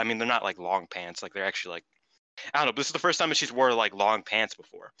 I mean, they're not like long pants. Like they're actually like, I don't know. This is the first time that she's wore like long pants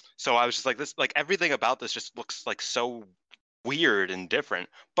before. So I was just like, this, like everything about this just looks like so weird and different.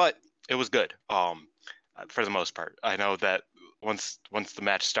 But it was good. for the most part. I know that once the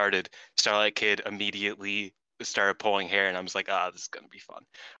match started, Starlight Kid immediately started pulling hair, and I was like, this is gonna be fun.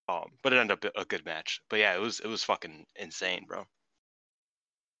 But it ended up a good match. But yeah, it was fucking insane, bro.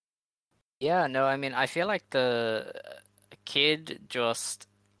 Yeah, no, I mean, I feel like the Kid just,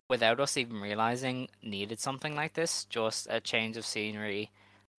 without us even realizing, needed something like this, just a change of scenery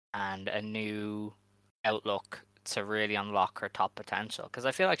and a new outlook to really unlock her top potential. Because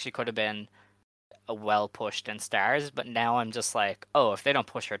I feel like she could have been a well pushed in stars, but now I'm just like, oh, if they don't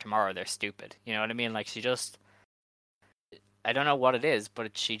push her tomorrow, they're stupid. You know what I mean? Like, she just, I don't know what it is,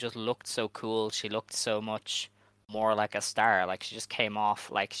 but she just looked so cool. She looked so much more like a star. Like, she just came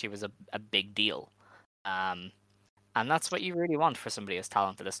off like she was a big deal. Um, and that's what you really want for somebody as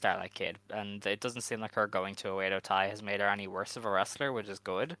talented as Starlight Kid. And it doesn't seem like her going to Oedo Tai has made her any worse of a wrestler, which is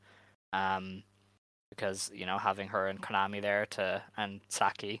good. Because, you know, having her and Konami there and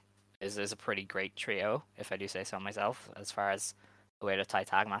Saki is a pretty great trio, if I do say so myself, as far as Oedo Tai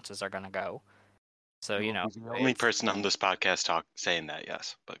tag matches are going to go. So, you know. He's the only person on this podcast saying that,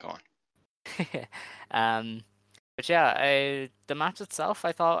 yes, but go on. But yeah, the match itself,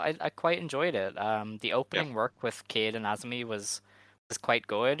 I thought I quite enjoyed it. The opening work with Kid and Azumi was quite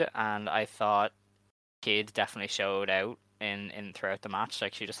good, and I thought Kid definitely showed out in throughout the match.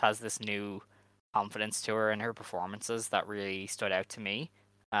 Like, she just has this new confidence to her in her performances that really stood out to me.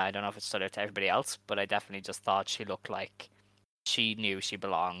 I don't know if it stood out to everybody else, but I definitely just thought she looked like she knew she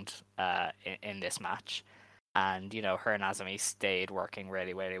belonged in this match. And, you know, her and Azumi stayed working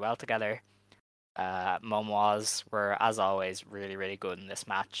really, really well together. Momoas were, as always, really, really good in this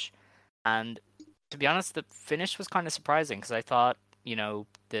match. And to be honest, the finish was kind of surprising because I thought, you know,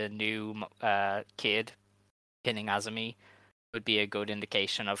 the new Kid pinning Azumi would be a good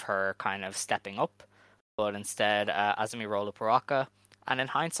indication of her kind of stepping up. But instead, Azumi rolled up Baraka. And in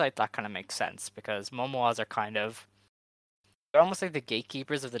hindsight, that kind of makes sense because Momoas are kind of, they're almost like the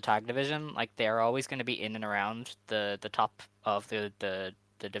gatekeepers of the tag division. Like, they're always going to be in and around the top of the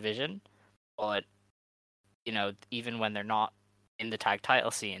division. But, you know, even when they're not in the tag title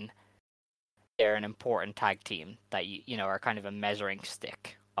scene, they're an important tag team that, you know, are kind of a measuring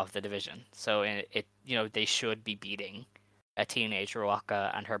stick of the division. So it you know, they should be beating a teenage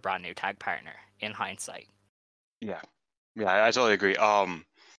Ruaka and her brand new tag partner in hindsight. Yeah, I totally agree.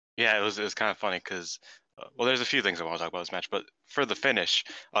 Yeah, it was kind of funny because well, there's a few things I want to talk about this match, but for the finish,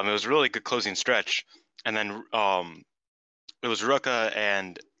 it was a really good closing stretch, and then it was Ruaka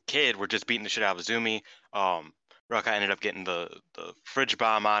and Kid were just beating the shit out of Azumi. Ruaka ended up getting the fridge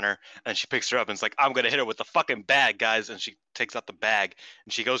bomb on her, and she picks her up and it's like, I'm gonna hit her with the fucking bag, guys. And she takes out the bag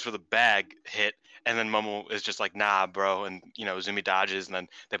and she goes for the bag hit, and then Momo is just like, nah, bro. And you know, Azumi dodges, and then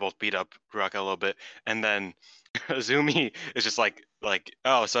they both beat up Ruaka a little bit, and then Azumi is just like,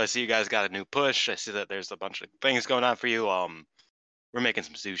 oh, so I see you guys got a new push. I see that there's a bunch of things going on for you. We're making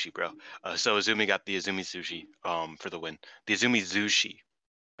some sushi, bro. So Azumi got the Azumi sushi for the win. The Azumi Zushi.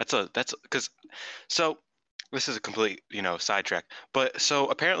 That's because so this is a complete, you know, sidetrack. But so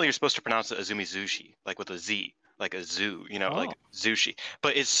apparently you're supposed to pronounce it Azumi Zushi, like with a Z, like a zoo, you know, like Zushi.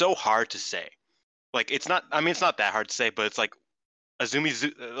 But it's so hard to say. Like, it's not, I mean, it's not that hard to say, but it's like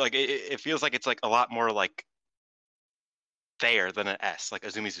Azumi like it feels like it's like a lot more like there than an S, like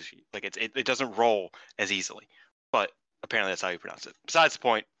Azumi Sushi. Like it doesn't roll as easily. But apparently that's how you pronounce it. Besides the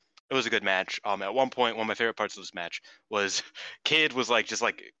point, it was a good match. At one point, one of my favorite parts of this match was Kid was like just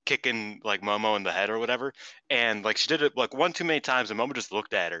like kicking like Momo in the head or whatever, and like she did it like one too many times, and Momo just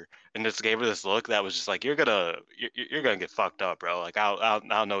looked at her and just gave her this look that was just like, you're gonna get fucked up, bro. Like I'll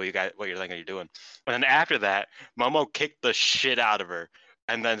know what you're thinking you're doing. And then after that, Momo kicked the shit out of her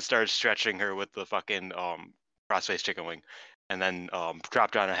and then started stretching her with the fucking crossface chicken wing, and then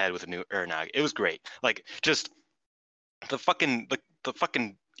dropped on her head with a new Urnag. It was great. Like just the fucking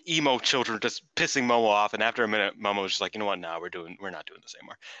emo children just pissing Momo off, and after a minute, Momo was just like, you know what? Now we're not doing this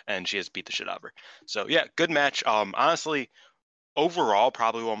anymore, and she has beat the shit out of her. So yeah, good match. Honestly, overall,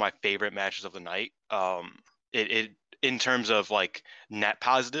 probably one of my favorite matches of the night. It in terms of like net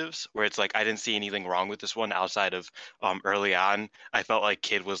positives, where it's like I didn't see anything wrong with this one outside of early on. I felt like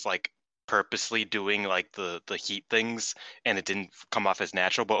Kid was like purposely doing like the heat things, and it didn't come off as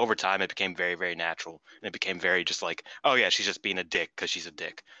natural, but over time it became very, very natural, and it became very just like, oh yeah, she's just being a dick because she's a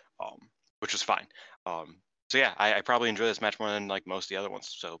dick, which was fine. So yeah, I probably enjoy this match more than like most of the other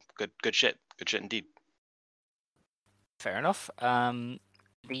ones. So good shit indeed. Fair enough.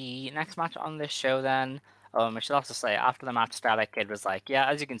 The next match on this show then, I should also say, after the match, Starlight Kid was like, yeah,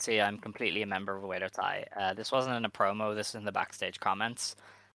 as you can see, I'm completely a member of Oedo Tai. This wasn't in a promo, this is in the backstage comments.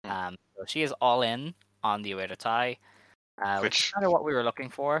 So she is all in on the Oedo Tai, which is kind of what we were looking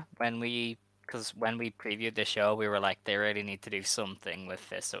for when we because when we previewed the show, we were like, they really need to do something with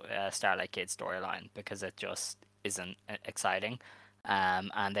this Starlight Kid storyline because it just isn't exciting.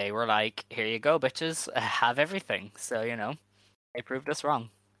 And they were like, here you go, bitches, have everything. So, they proved us wrong.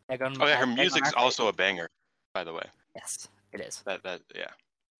 Oh yeah, her music's also a banger, by the way. Yes, it is. Yeah.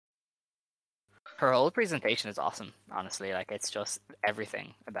 Her whole presentation is awesome, honestly. Like, it's just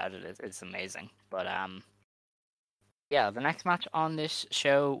everything about it is amazing. But yeah, the next match on this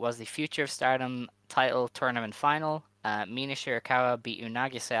show was the Future of Stardom title tournament final. Mina Shirakawa beat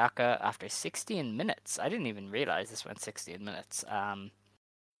Unagi Sayaka after 16 minutes. I didn't even realize this went 16 minutes.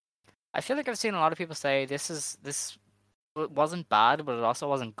 I feel like I've seen a lot of people say this wasn't bad, but it also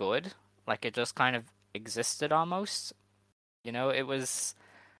wasn't good. Like, it just kind of existed almost. It was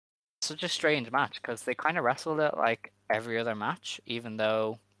such a strange match because they kind of wrestled it like every other match, even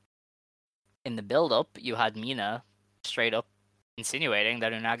though in the build-up you had Mina straight up insinuating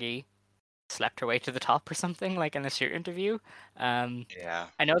that Unagi slept her way to the top or something, like in a shoot interview. Yeah.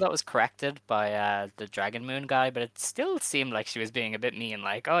 I know that was corrected by the Dragon Moon guy, but it still seemed like she was being a bit mean,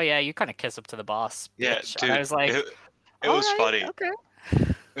 like, oh yeah, you kind of kiss up to the boss, Yeah, bitch. dude, And I was like, it was funny. Okay.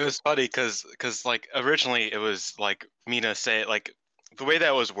 It was funny because like originally it was like Mina say like the way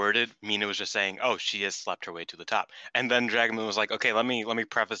that was worded, Mina was just saying, "Oh, she has slept her way to the top," and then Dragon Moon was like, "Okay, let me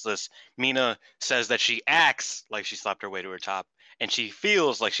preface this. Mina says that she acts like she slept her way to her top, and she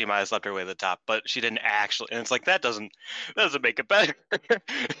feels like she might have slept her way to the top, but she didn't actually." And it's like that doesn't make it better.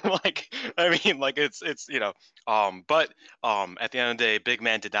 Like I mean, like it's but at the end of the day, Big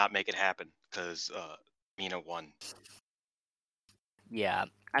Man did not make it happen because Mina won. Yeah,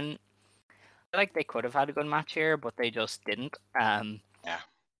 and I feel like they could have had a good match here, but they just didn't. Yeah.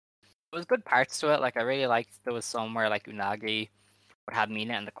 There was good parts to it. Like, I really liked there was somewhere like Unagi would have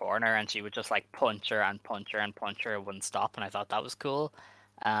Mina in the corner and she would just like punch her and punch her and punch her, it wouldn't stop, and I thought that was cool.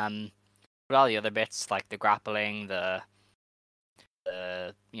 But all the other bits, like the grappling, the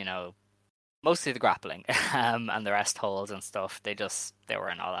mostly the grappling, and the rest holds and stuff, they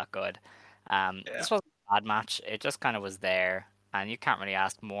weren't all that good. This wasn't a bad match. It just kind of was there. And you can't really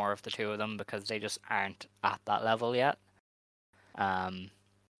ask more of the two of them because they just aren't at that level yet.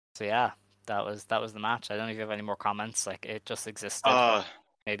 So yeah, that was the match. I don't know if you have any more comments. Like, it just existed.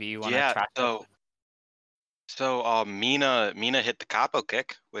 Maybe you want to track it. So Mina hit the capo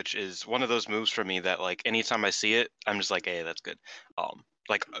kick, which is one of those moves for me that like anytime I see it, I'm just like, hey, that's good.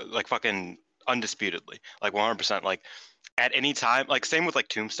 Like fucking undisputedly, like 100%. Like at any time, like same with like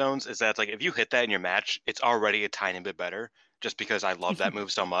tombstones, is that like if you hit that in your match, it's already a tiny bit better. Just because I love that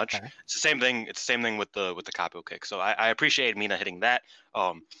move so much. Okay. It's the same thing. It's the same thing with the capo kick. So I appreciate Mina hitting that.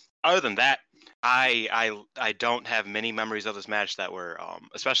 Other than that, I don't have many memories of this match that were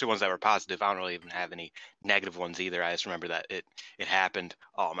especially ones that were positive. I don't really even have any negative ones either. I just remember that it happened.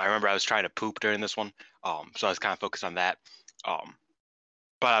 I remember I was trying to poop during this one. So I was kind of focused on that.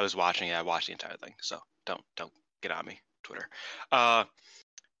 But I was watching it. I watched the entire thing. So don't get on me, Twitter.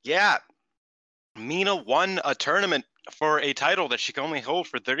 Yeah. Mina won a tournament for a title that she can only hold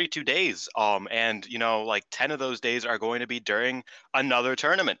for 32 days. And like 10 of those days are going to be during another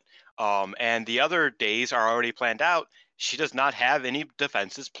tournament. And the other days are already planned out. She does not have any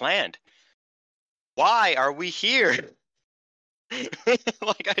defenses planned. Why are we here?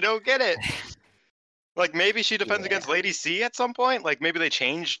 Like, I don't get it. Like, maybe she defends against Lady C at some point. Like, maybe they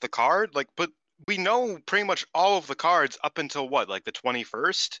changed the card. Like, but we know pretty much all of the cards up until what, like the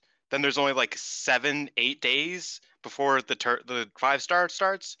 21st? Then there's only like 7-8 days before the 5-star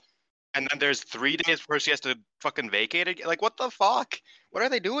starts, and then there's 3 days before she has to fucking vacate it. Like, what the fuck? What are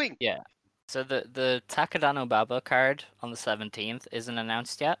they doing? Yeah. So the Takadano Baba card on the 17th isn't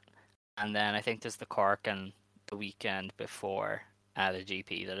announced yet, and then I think there's the Cork and the weekend before the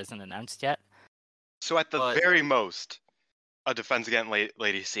GP that isn't announced yet. So at the very most, a defense against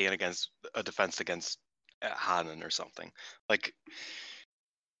Lady C and a defense against Hanan or something. Like.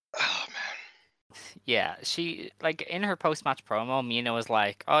 Oh man. Yeah, she like in her post-match promo, Mina was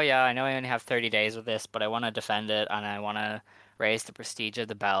like, "Oh yeah, I know I only have 30 days with this, but I want to defend it and I want to raise the prestige of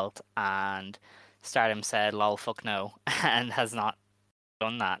the belt." And Stardom said, "Lol, fuck no," and has not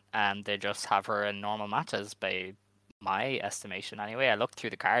done that. And they just have her in normal matches, by my estimation. Anyway, I looked through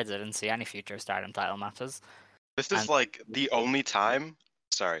the cards, I didn't see any future Stardom title matches. This is like the only time.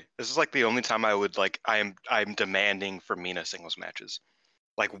 Sorry, this is like the only time I would like. I'm demanding for Mina singles matches.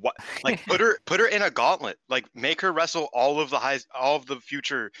 Like what? Like put her in a gauntlet. Like make her wrestle all of the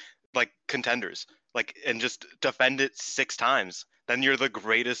future like contenders. Like and just defend it 6 times. Then you're the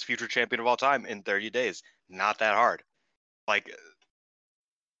greatest future champion of all time in 30 days. Not that hard. Like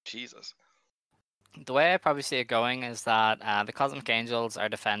Jesus. The way I probably see it going is that the Cosmic Angels are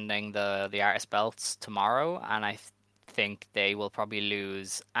defending the artist belts tomorrow, and I think they will probably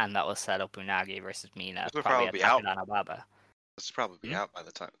lose, and that will set up Unagi versus Mina, This will probably probably at be out. Takadana Baba. This will probably be Hmm? out by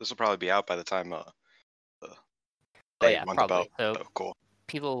the time. This will probably be out by the time. Oh They yeah, won the probably. belt. So Oh, cool.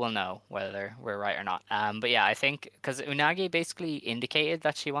 people will know whether we're right or not. But yeah, I think because Unagi basically indicated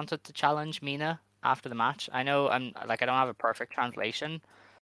that she wanted to challenge Mina after the match. I know I don't have a perfect translation,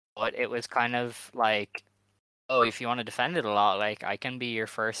 but it was kind of like, oh, if you want to defend it a lot, like I can be your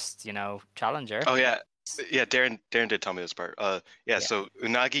first, challenger. Oh yeah, yeah. Darren did tell me this part. Yeah. Yeah. So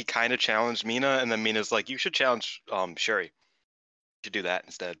Unagi kind of challenged Mina, and then Mina's like, "You should challenge Sherry. You should do that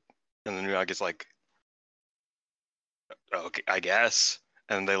instead." And then Unagi's like, "Okay, I guess."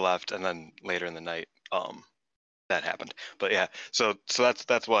 And they left, and then later in the night, that happened. But yeah, so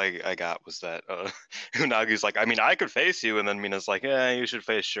that's why I got was that Unagi's like, I mean, I could face you, and then Mina's like, yeah, you should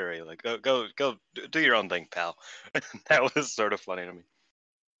face Shuri. Like, go do your own thing, pal. That was sort of funny to me.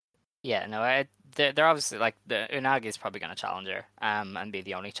 Yeah, no, they're obviously like the Unagi is probably going to challenge her, and be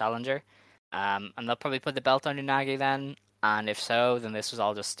the only challenger, and they'll probably put the belt on Unagi then. And if so, then this was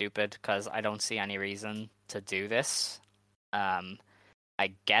all just stupid because I don't see any reason to do this. Um,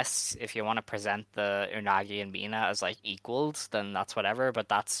 I guess if you want to present the Unagi and Mina as like equals, then that's whatever. But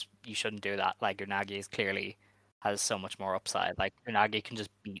you shouldn't do that. Like Unagi is clearly has so much more upside. Like Unagi can just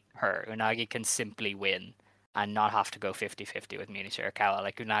beat her. Unagi can simply win and not have to go 50-50 with Mina Shirakawa.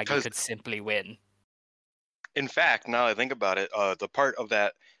 Like Unagi 'Cause could simply win. in fact, now that I think about it, the part of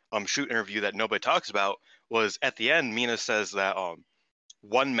that shoot interview that nobody talks about was at the end. Mina says that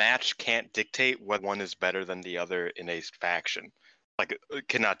one match can't dictate whether one is better than the other in a faction. Like it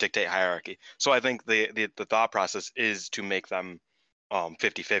cannot dictate hierarchy. So I think the thought process is to make them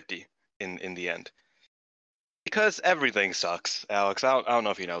 50-50 in the end. Because everything sucks, Alex. I don't know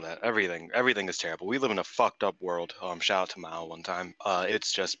if you know that. Everything is terrible. We live in a fucked up world. Shout out to Mao one time.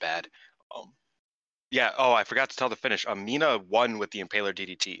 It's just bad. Um, yeah. Oh, I forgot to tell the finish. Mina won with the Impaler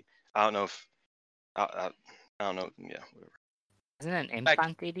DDT. I don't know if. I don't know. Yeah. Whatever. Isn't it an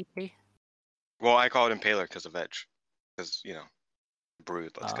implant DDT? Well, I call it Impaler because of Edge. Because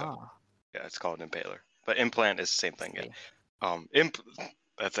Brood. Let's go. Oh, Yeah, it's called Impaler. But implant is the same thing. see.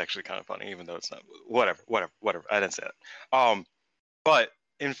 That's actually kind of funny, even though it's not. Whatever. I didn't say that. But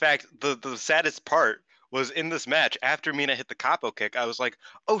in fact, the saddest part was in this match after Mina hit the capo kick. I was like,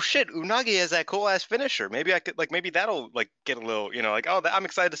 oh shit, Unagi has that cool ass finisher. Maybe I could maybe that'll get a little, I'm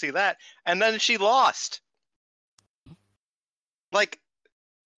excited to see that. And then she lost. Like,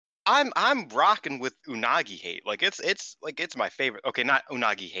 I'm rocking with Unagi hate. Like it's my favorite. Okay, not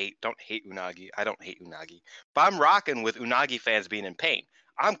Unagi hate. Don't hate Unagi. I don't hate Unagi. But I'm rocking with Unagi fans being in pain.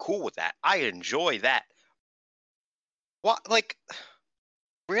 I'm cool with that. I enjoy that. What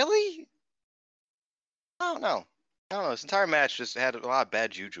really? I don't know. This entire match just had a lot of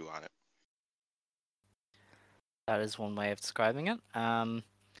bad juju on it. That is one way of describing it.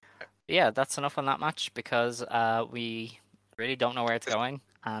 Yeah, that's enough on that match because we really don't know where it's going,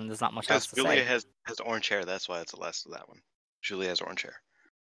 and there's not much else to Julia say. has orange hair. That's why it's the last of that one. Julia has orange hair.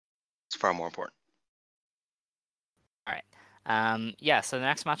 It's far more important. All right. Yeah, so the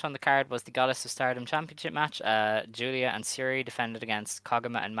next match on the card was the Goddess of Stardom Championship match. Julia and Syuri defended against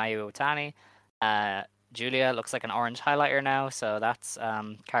Koguma and Mayu Otani. Julia looks like an orange highlighter now, so that's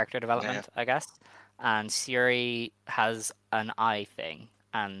character development, I guess. And Syuri has an eye thing,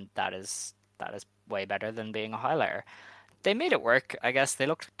 and that is way better than being a highlighter. They made it work, I guess. They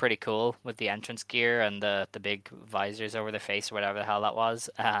looked pretty cool with the entrance gear and the big visors over their face or whatever the hell that was.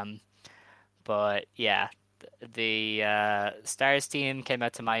 But yeah, the Stars team came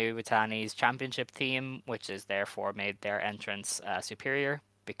out to Mayu Iwatani's championship theme, which is therefore made their entrance superior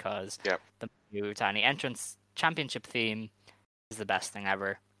because the Mayu Iwatani entrance championship theme is the best thing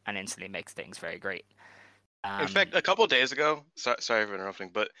ever and instantly makes things very great. In fact, a couple of days ago, sorry for interrupting,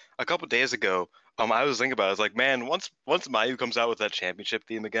 but a couple of days ago, I was thinking about it. I was like, man, once Mayu comes out with that championship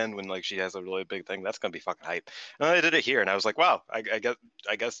theme again, when she has a really big thing, that's gonna be fucking hype. And then they did it here, and I was like, wow, I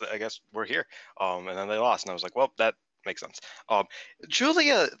guess we're here. And then they lost, and I was like, well, that makes sense.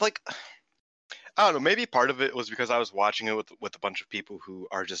 Julia, I don't know, maybe part of it was because I was watching it with a bunch of people who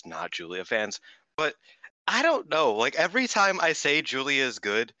are just not Julia fans, but I don't know. Every time I say Julia is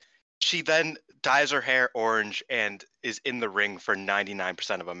good, she then dyes her hair orange and is in the ring for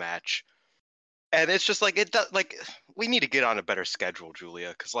 99% of a match. And it's just we need to get on a better schedule,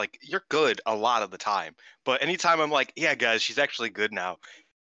 Julia, because you're good a lot of the time. But anytime I'm like, yeah, guys, she's actually good now,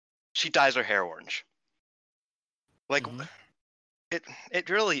 she dyes her hair orange. It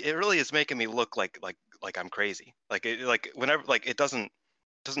really is making me look like I'm crazy. Whenever it doesn't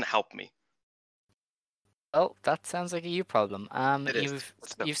help me. Oh, that sounds like a you problem. It is. You've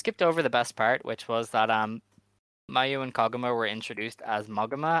Let's go. you've skipped over the best part, which was that Mayu and Koguma were introduced as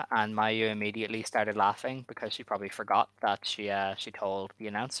Moguma, and Mayu immediately started laughing because she probably forgot that she told the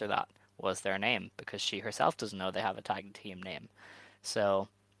announcer that was their name because she herself doesn't know they have a tag team name. So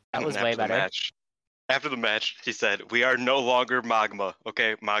that was way better. After the match, he said, "We are no longer Magma,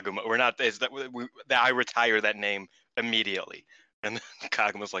 okay, Maguma. We're not. Is that I retire that name immediately." And then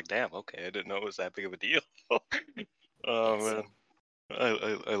Kaguma's like, "Damn, okay, I didn't know it was that big of a deal." Oh Yes.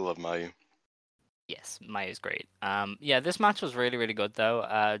 man, I love Mayu. Yes, Mayu's great. Yeah, this match was really, really good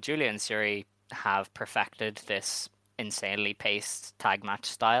though. Julia and Suri have perfected this insanely paced tag match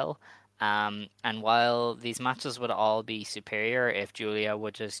style. And while these matches would all be superior if Julia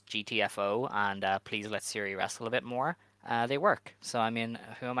would just GTFO and please let Suri wrestle a bit more, they work. So I mean,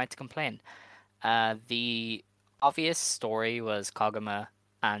 who am I to complain? The obvious story was Koguma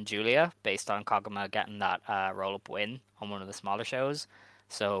and Julia, based on Koguma getting that roll-up win on one of the smaller shows.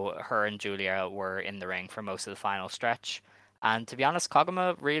 So her and Julia were in the ring for most of the final stretch. And to be honest,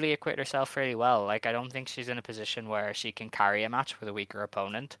 Koguma really acquitted herself fairly well. Like, I don't think she's in a position where she can carry a match with a weaker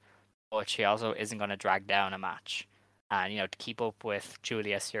opponent, but she also isn't going to drag down a match. And, to keep up with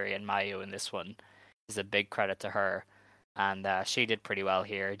Julia, Suri, and Mayu in this one is a big credit to her. And she did pretty well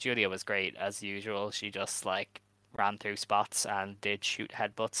here. Julia was great, as usual. She just, ran through spots and did shoot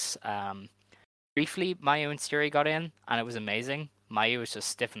headbutts. Briefly, Mayu and Suri got in, and it was amazing. Mayu was just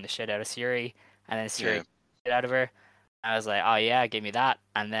stiffing the shit out of Suri, and then Suri Yeah. shit out of her. I was like, oh yeah, give me that,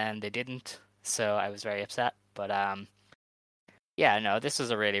 and then they didn't, so I was very upset. But yeah, no, this was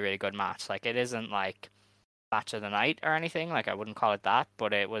a really, really good match. Like, it isn't like match of the night or anything. Like, I wouldn't call it that,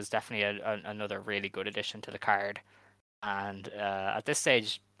 but it was definitely another really good addition to the card. And at this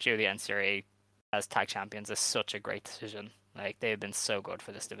stage, Julia and Suri as tag champions is such a great decision. Like, they've been so good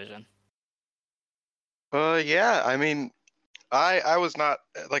for this division. Yeah. I mean, I was not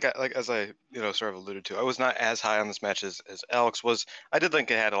like as I sort of alluded to. I was not as high on this match as Alex was. I did think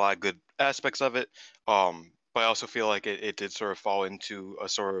it had a lot of good aspects of it. But I also feel like it did sort of fall into a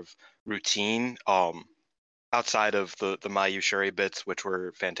sort of routine. Outside of the Mayu Shuri bits, which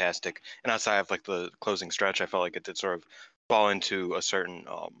were fantastic, and outside of like the closing stretch, I felt like it did sort of fall into a certain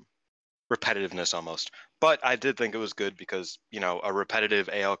repetitiveness almost. But I did think it was good because a repetitive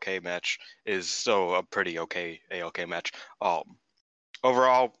ALK match is so a pretty okay ALK match.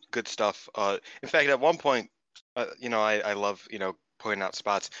 Overall, good stuff. In fact, at one point, I love pointing out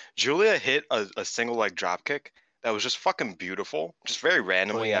spots. Julia hit a single leg drop kick that was just fucking beautiful, just very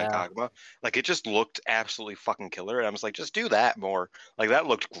randomly on Koguma. Like, it just looked absolutely fucking killer, and I was like, just do that more. Like, that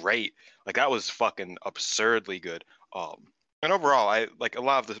looked great. Like, that was fucking absurdly good. And overall, I like a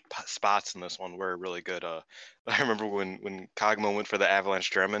lot of the spots in this one were really good. I remember when Koguma went for the Avalanche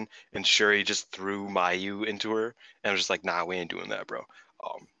German and Shuri just threw Mayu into her, and I was just like, nah, we ain't doing that, bro.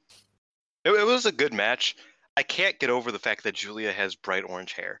 It was a good match. I can't get over the fact that Julia has bright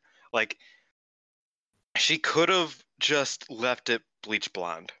orange hair. Like, she could have just left it bleach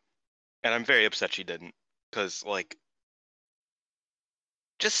blonde, and I'm very upset she didn't. Because, like,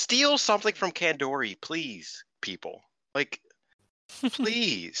 just steal something from Kandori, please, people. Like,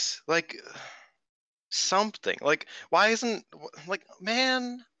 please, like, something. Like, why isn't, like,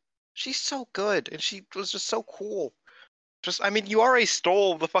 man, she's so good, and she was just so cool. Just, I mean, you already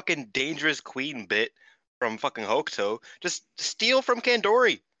stole the fucking Dangerous Queen bit from fucking Hokuto. Just steal from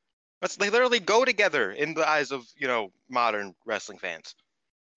Kandori. They literally go together in the eyes of, modern wrestling fans.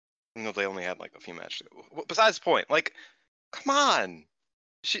 Even though they only had, like, a few matches. Besides the point, like, come on.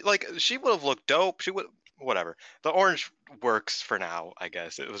 She would have looked dope. She would, whatever. The orange works for now, I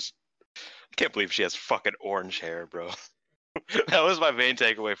guess. I can't believe she has fucking orange hair, bro. That was my main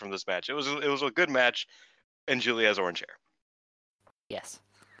takeaway from this match. It was a good match, and Julia has orange hair. Yes.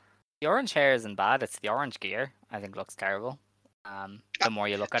 The orange hair isn't bad. It's the orange gear I think looks terrible. The more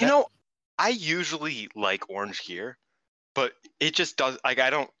you look at it. I usually like orange gear, but it just does. Like, I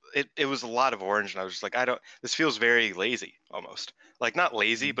don't. It was a lot of orange, and I was just like, I don't. This feels very lazy, almost. Like, not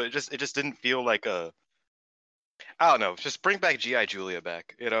lazy, but it just didn't feel like a. I don't know. Just bring back GI Julia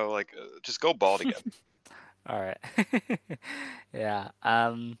back. Just go bald again. All right. Yeah.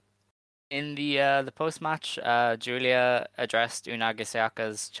 In the post match, Julia addressed Unagi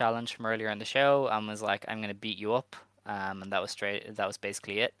Sayaka's challenge from earlier in the show and was like, "I'm gonna beat you up," and that was straight. That was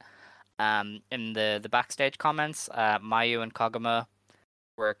basically it. In the backstage comments, Mayu and Koguma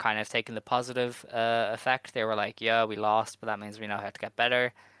were kind of taking the positive effect. They were like, "Yeah, we lost, but that means we know how to get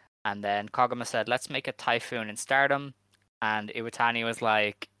better." And then Koguma said, "Let's make a Typhoon in Stardom," and Iwatani was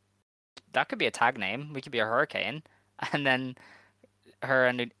like, "That could be a tag name. We could be a Hurricane." And then her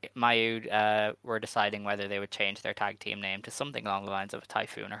and Mayu were deciding whether they would change their tag team name to something along the lines of a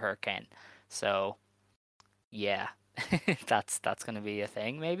Typhoon or Hurricane. So, yeah, that's going to be a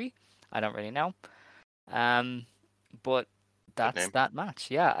thing, maybe. I don't really know. But that's that match.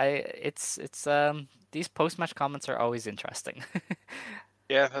 Yeah, it's these post match comments are always interesting.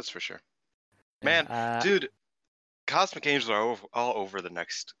 Yeah, that's for sure. Man, dude, Cosmic Angels are all over the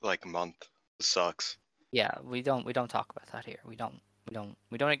next like month. It sucks. Yeah, we don't talk about that here. We don't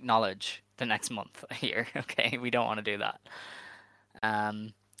acknowledge the next month here. Okay, we don't want to do that.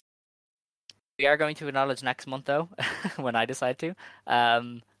 We are going to acknowledge next month though, when I decide to.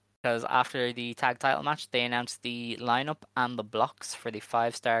 Because after the tag title match, they announced the lineup and the blocks for the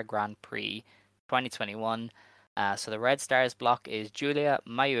 5-star Grand Prix 2021. So the Red Stars block is Julia,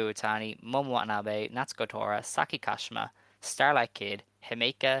 Mayu Iwatani, Momo Watanabe, Natsuko Tora, Saki Kashima, Starlight Kid,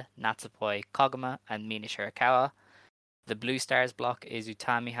 Himeka, Natsupoi, Koguma, and Mina Shirakawa. The Blue Stars block is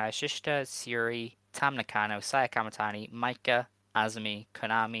Utami Hayashishita, Syuri, Tam Nakano, Saya Kamatani, Maika, Azumi,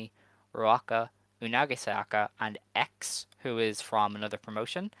 Konami, Ruaka, Unagi Sayaka, and X, who is from another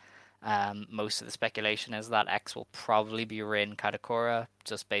promotion. Most of the speculation is that X will probably be Rin Kadokura,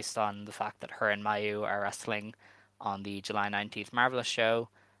 just based on the fact that her and Mayu are wrestling on the July 19th Marvelous show,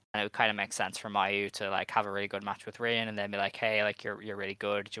 and it would kind of make sense for Mayu to like have a really good match with Rin, and then be like, hey, like you're really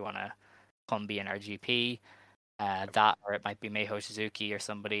good. Do you want to come be in our GP? That, or it might be Meiho Suzuki or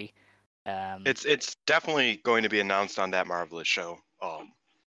somebody. It's definitely going to be announced on that Marvelous show.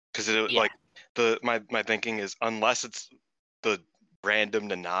 Because like my thinking is, unless it's the random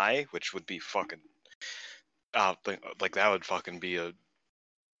Nanai, which would be fucking like that would fucking be a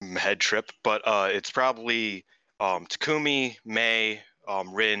head trip, but it's probably Takumi, Mei,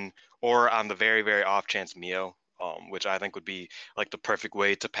 Rin, or on the very, very off chance Mio, which I think would be like the perfect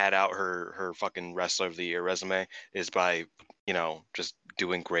way to pad out her fucking Wrestler of the Year resume, is by, you know, just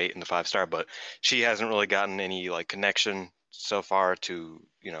doing great in the 5-star, but she hasn't really gotten any like connection so far to,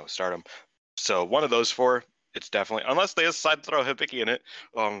 you know, Stardom. So one of those four, it's definitely, unless they decide to throw Hibiki in it,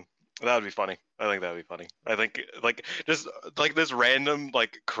 that would be funny. I think that would be funny. I think like just like this random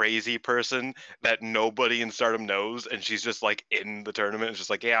like crazy person that nobody in Stardom knows, and she's just like in the tournament. It's just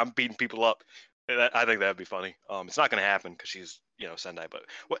like, yeah, I'm beating people up. I think that'd be funny. It's not gonna happen because she's, you know, Sendai. But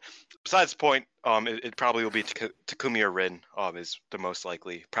besides the point, it probably will be Takumi or Rin. Is the most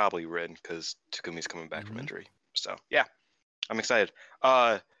likely, probably Rin, because Takumi's coming back from injury. So yeah, I'm excited.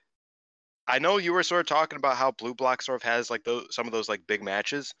 I know you were sort of talking about how Blue Block sort of has like some of those like big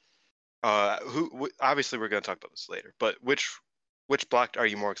matches. Obviously we're going to talk about this later, but which block are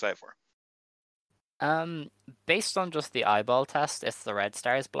you more excited for? Based on just the eyeball test, it's the Red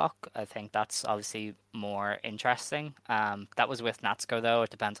Stars block. I think that's obviously more interesting. That was with Natsuko though. It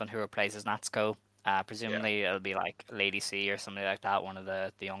depends on who replaces Natsuko. Presumably it'll be like Lady C or somebody like that, one of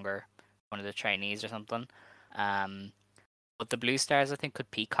the younger, one of the trainees or something. But the Blue Stars, I think,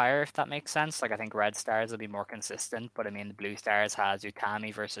 could peak higher, if that makes sense. Like, I think Red Stars will be more consistent, but I mean, the Blue Stars has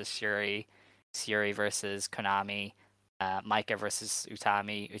Utami versus Syuri, Syuri versus Konami, Maika versus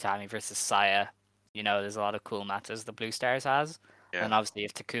Utami, Utami versus Saya. You know, there's a lot of cool matches the Blue Stars has. Yeah. And obviously,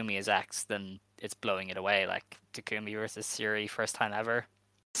 if Takumi is X, then it's blowing it away. Like, Takumi versus Syuri, first time ever.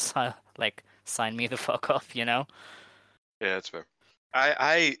 So, like, sign me the fuck up, you know? Yeah, that's fair.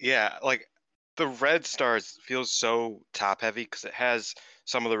 Like, the Red Stars feels so top heavy because it has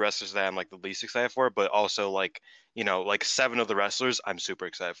some of the wrestlers that I'm like the least excited for, but also like, you know, like 7 of the wrestlers I'm super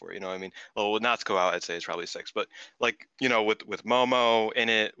excited for. You know what I mean? Well, with Natsuko out, I'd say it's probably 6, but like, you know, with Momo in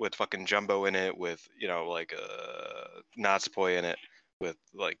it, with fucking Jumbo in it, with, you know, like Natsupoi in it, with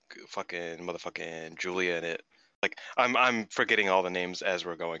like fucking motherfucking Julia in it. Like I'm forgetting all the names as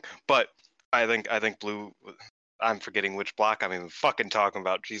we're going, but I think Blue. I'm forgetting which block I'm even fucking talking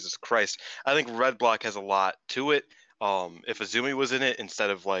about. Jesus Christ. I think Red Block has a lot to it. If Azumi was in it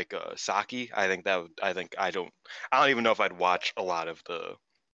instead of like Saki, I don't even know if I'd watch a lot of the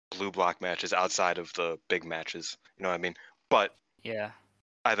Blue Block matches outside of the big matches. You know what I mean? But yeah,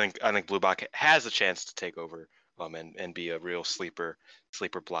 I think Blue Block has a chance to take over and be a real sleeper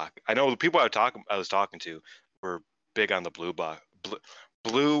block. I know the people I was talking to were big on the Blue Block.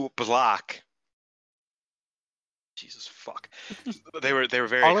 Blue Block. Jesus fuck. They were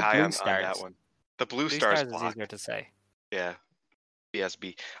very high on that one. The Blue Stars block. Is easier to say. Yeah.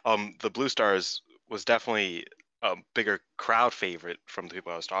 BSB. The Blue Stars was definitely a bigger crowd favorite from the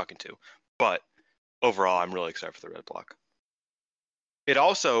people I was talking to. But overall, I'm really excited for the Red Block. It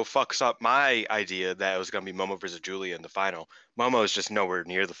also fucks up my idea that it was going to be Momo versus Julia in the final. Momo is just nowhere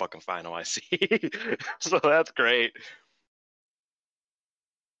near the fucking final, I see. So that's great.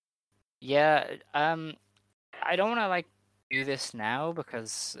 Yeah, I don't want to like do this now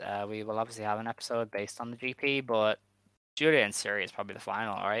because we will obviously have an episode based on the GP, but Julia and Suri is probably the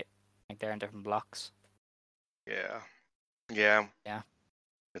final, right? Like they're in different blocks. Yeah. Yeah.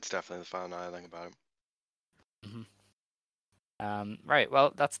 It's definitely the final now I think about it. Right,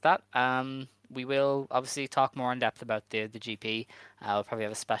 well, that's that. We will obviously talk more in depth about the GP. We'll probably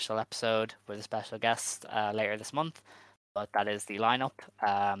have a special episode with a special guest later this month, but that is the lineup.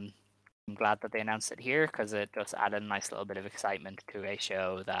 I'm glad that they announced it here because it just added a nice little bit of excitement to a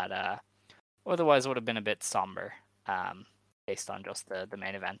show that otherwise would have been a bit somber based on just the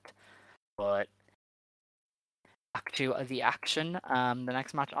main event. But back to the action. The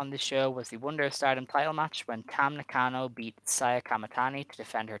next match on this show was the Wonder of Stardom title match when Tam Nakano beat Saya Kamatani to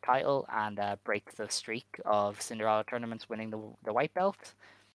defend her title and break the streak of Cinderella tournaments winning the white belt.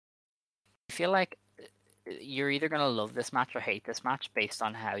 I feel like you're either going to love this match or hate this match based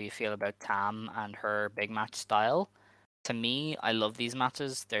on how you feel about Tam and her big match style. To me, I love these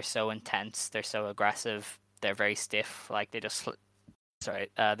matches. They're so intense. They're so aggressive. They're very stiff. Like they just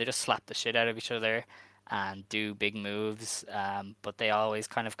slap the shit out of each other and do big moves, but they always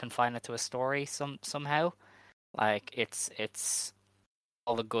kind of confine it to a story somehow. Like it's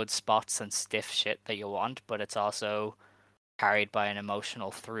all the good spots and stiff shit that you want, but it's also carried by an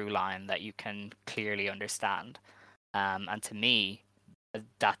emotional through line that you can clearly understand. And to me,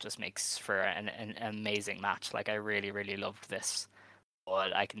 that just makes for an amazing match. Like I really, really loved this,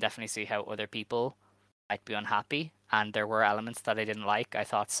 but I can definitely see how other people might be unhappy. And there were elements that I didn't like. I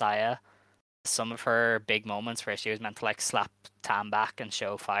thought Saya, some of her big moments where she was meant to like slap Tam back and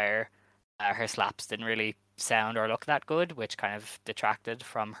show fire, her slaps didn't really sound or look that good, which kind of detracted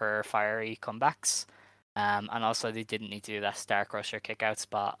from her fiery comebacks. And also they didn't need to do that Star Crusher kick out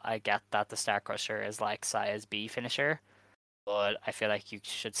spot. I get that the Star Crusher is like Saya's B finisher, but I feel like you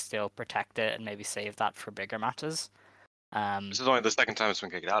should still protect it and maybe save that for bigger matches. This is only the second time it's been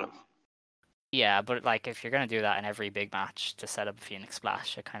kicked out of. Yeah, but like if you're gonna do that in every big match to set up a Phoenix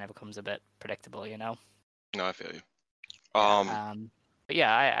Splash, it kind of becomes a bit predictable, you know. No, I feel you. But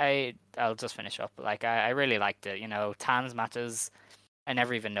yeah, I'll just finish up. Like I really liked it. You know, Tam's matches, I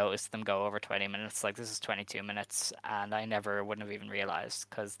never even noticed them go over 20 minutes. Like this is 22 minutes, and I never wouldn't have even realized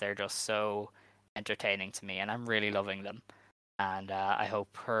because they're just so entertaining to me, and I'm really loving them. And I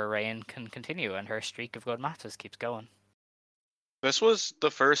hope her reign can continue and her streak of good matches keeps going. This was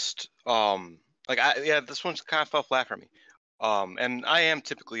the first this one's kind of fell flat for me. And I am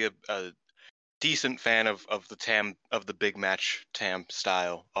typically a decent fan of the big match Tam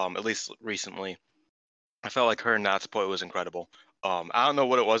style. At least recently, I felt like her Natsupoi was incredible. I don't know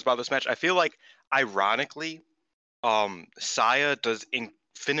what it was about this match. I feel like, ironically, Saya does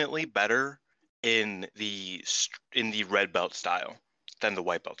infinitely better in the red belt style than the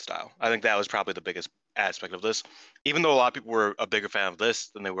white belt style. I think that was probably the biggest aspect of this. Even though a lot of people were a bigger fan of this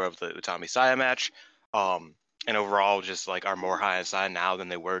than they were of the Utami Saya match, and overall just like are more high on Saya now than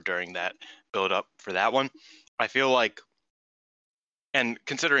they were during that build up for that one. I feel like, and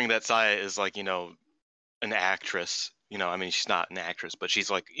considering that Saya is like, you know, an actress, you know, I mean, she's not an actress, but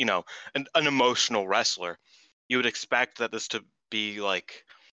she's like, you know, an emotional wrestler. You would expect that this to be like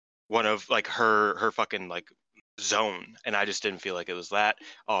one of like her fucking like zone, and I just didn't feel like it was that.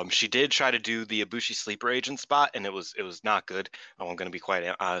 She did try to do the Ibushi sleeper agent spot, and it was not good. I'm gonna be quite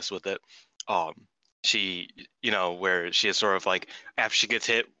honest with it. She, you know, where she is sort of like, after she gets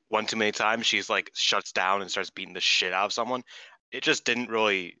hit one too many times, she's like shuts down and starts beating the shit out of someone. It just didn't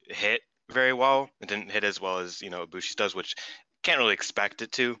really hit very well. It didn't hit as well as, you know, Ibushi does, which can't really expect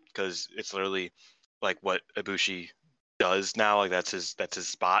it to, because it's literally like what Ibushi does now. Like that's his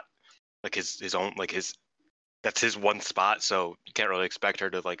spot, like his own, like his, that's his one spot. So you can't really expect her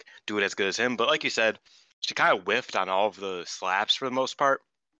to like do it as good as him. But like you said, she kind of whiffed on all of the slaps for the most part.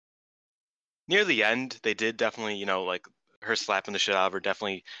 Near the end, they did definitely, you know, like her slapping the shit out of her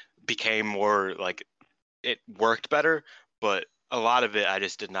definitely became more like, it worked better. But a lot of it, I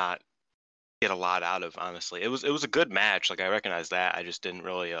just did not get a lot out of, honestly. It was a good match. Like I recognize that. I just didn't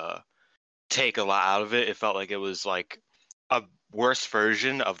really take a lot out of it. It felt like it was like a worse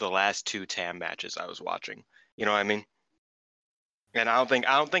version of the last two Tam matches I was watching. You know what I mean? And I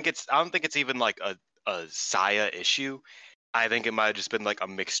don't think it's even like a Saya issue. I think it might have just been like a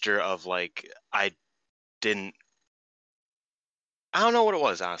mixture of like, I don't know what it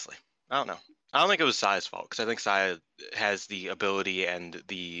was, honestly. I don't know. I don't think it was Saya's fault, because I think Saya has the ability and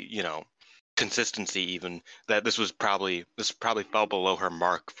the, you know, consistency even, that this probably fell below her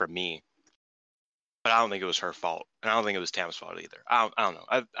mark for me. But I don't think it was her fault. And I don't think it was Tam's fault either. I don't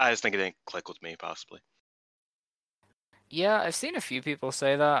know. I just think it didn't click with me, possibly. Yeah, I've seen a few people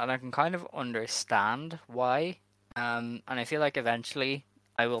say that, and I can kind of understand why. And I feel like eventually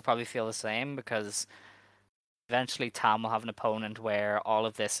I will probably feel the same because eventually Tam will have an opponent where all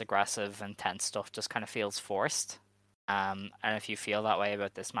of this aggressive, intense stuff just kind of feels forced. And if you feel that way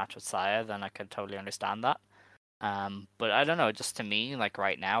about this match with Saya, then I could totally understand that. But I don't know, just to me, like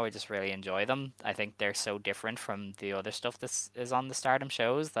right now, I just really enjoy them. I think they're so different from the other stuff that is on the Stardom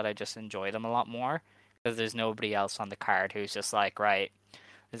shows that I just enjoy them a lot more because there's nobody else on the card who's just like, right,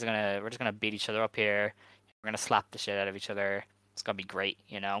 we're just gonna beat each other up here. We're gonna slap the shit out of each other. It's gonna be great,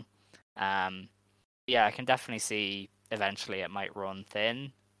 you know. Um, yeah, I can definitely see eventually it might run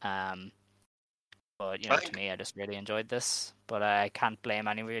thin. But you know, to me, I just really enjoyed this. But I can't blame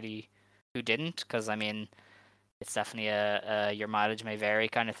anybody who didn't, because I mean, it's definitely a your mileage may vary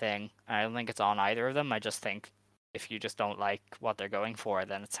kind of thing. I don't think it's on either of them. I just think if you just don't like what they're going for,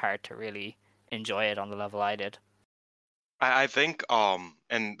 then it's hard to really enjoy it on the level I did. I think,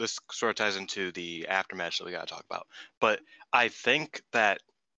 and this sort of ties into the aftermatch that we got to talk about, but I think that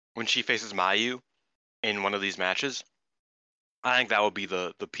when she faces Mayu in one of these matches, I think that will be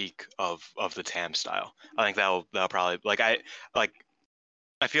the peak of the Tam style. I think that'll probably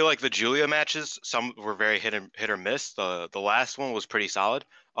I feel like the Julia matches, some were very hit or miss. The last one was pretty solid.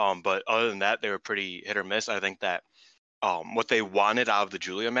 But other than that, they were pretty hit or miss. I think that what they wanted out of the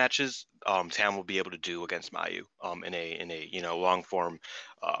Julia matches, Tam will be able to do against Mayu. In a long form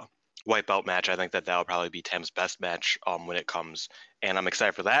white belt match. I think that that'll probably be Tam's best match when it comes, and I'm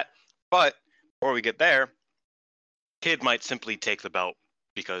excited for that. But before we get there, Kid might simply take the belt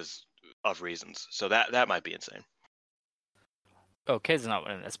because of reasons. So that might be insane. Oh, Kid's not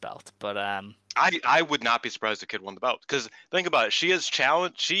winning this belt, but I would not be surprised if Kid won the belt, because think about it. She has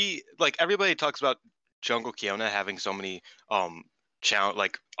challenged. She, like, everybody talks about Jungle Kiona having so many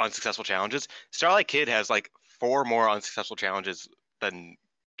unsuccessful challenges. Starlight Kid has like 4 more unsuccessful challenges than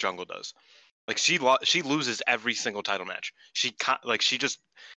Jungle does. Like she loses every single title match.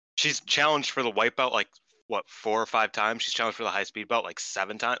 She's challenged for the white belt like 4 or 5 times. She's challenged for the high speed belt like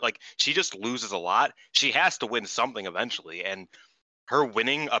 7 times. Like, she just loses a lot. She has to win something eventually, and her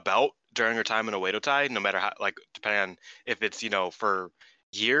winning a belt during her time in Oedo Tai, no matter how, like, depending on if it's, for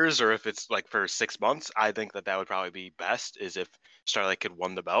years or if it's like for 6 months, I think that would probably be best, is if Starlight Kid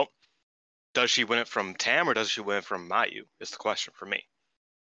won the belt. Does she win it from Tam or does she win it from Mayu? Is the question for me.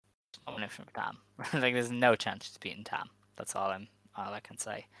 I'll win it from Tam. Like, there's no chance she's beating Tam. That's all I can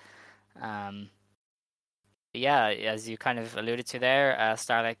say. Yeah, as you kind of alluded to there,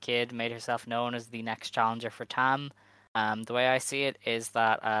 Starlight Kid made herself known as the next challenger for Tam. The way I see it is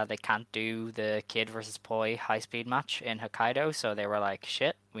that they can't do the Kid versus Poi high-speed match in Hokkaido, so they were like,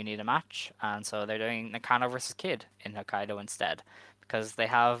 shit, we need a match. And so they're doing Nakano versus Kid in Hokkaido instead, because they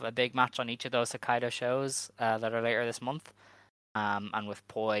have a big match on each of those Hokkaido shows that are later this month. And with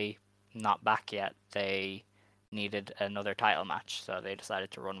Poi not back yet, they needed another title match, so they decided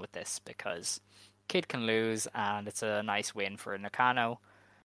to run with this because Kid can lose, and it's a nice win for Nakano.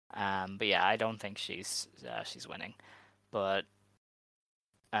 But yeah, I don't think she's winning. But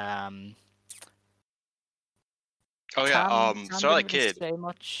oh yeah, Tam Starlight didn't really Kid say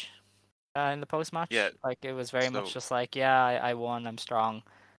much in the post match. Yeah, like it was very much just like, yeah, I won, I'm strong.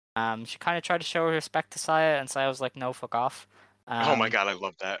 She kind of tried to show her respect to Saya, and Saya was like, no, fuck off. Oh my god, I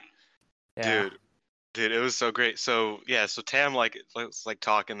love that. Yeah. Dude, it was so great. So yeah, so Tam like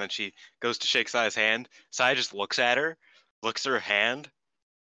talking, then she goes to shake Saya's hand. Saya just looks at her, looks at her hand,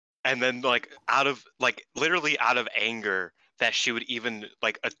 and then literally out of anger that she would even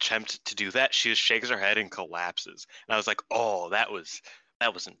like attempt to do that, she just shakes her head and collapses. And I was like, oh, that was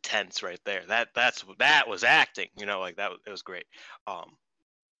intense right there. That was acting, like that. It was great.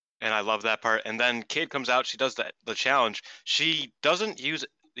 And I love that part. And then Kid comes out, she does the challenge. She doesn't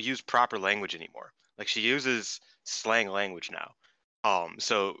use proper language anymore. Like, she uses slang language now.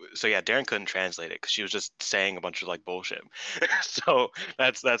 So yeah, Darren couldn't translate it because she was just saying a bunch of like bullshit. So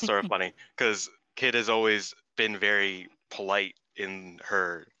that's sort of funny, because Kid has always been very polite in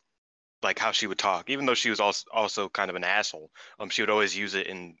her, like, how she would talk, even though she was also kind of an asshole. She would always use it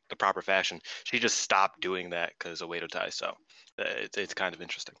in the proper fashion. She just stopped doing that because of Oedo Tai. So it's kind of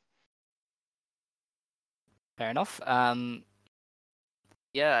interesting. Fair enough.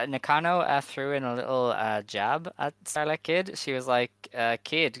 Yeah, Nakano threw in a little jab at Starlight Kid. She was like,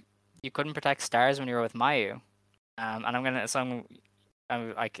 "Kid, you couldn't protect stars when you were with Mayu," and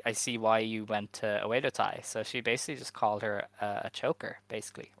I see why you went to Oedo Tai. So she basically just called her a choker,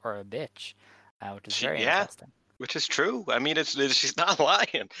 basically, or a bitch, which is very interesting. Which is true. I mean, she's not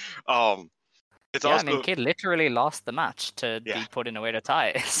lying. It's yeah, also... I mean, Kid literally lost the match to be put in Oedo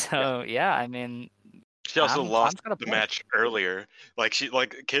Tai. So yeah, I mean, She also lost Pam's got a the point. match earlier.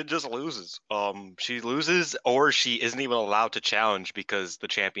 Kid just loses. She loses, or she isn't even allowed to challenge because the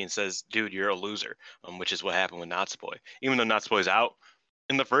champion says, "Dude, you're a loser." Which is what happened with Natsupoi. Even though Natsupoi's out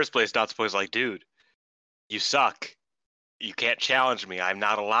in the first place, Natsupoi's like, "Dude, you suck. You can't challenge me. I'm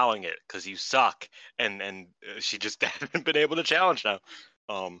not allowing it because you suck." And she just hasn't been able to challenge now.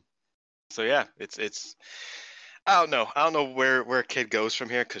 So yeah, it's I don't know where Kid goes from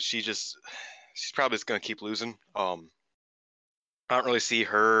here because she's probably just gonna keep losing. I don't really see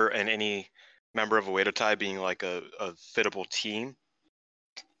her and any member of Oedo Tai being like a fittable team.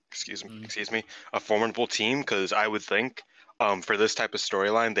 Excuse me, a formidable team, because I would think for this type of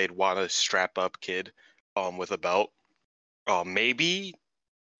storyline they'd want to strap up Kid with a belt. Maybe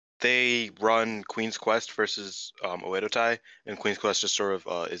they run Queen's Quest versus Oedo Tai, and Queen's Quest just sort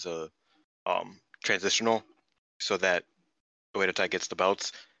of is a transitional, so that Oedo Tai gets the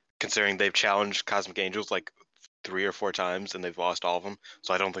belts. Considering they've challenged Cosmic Angels like 3 or 4 times and they've lost all of them,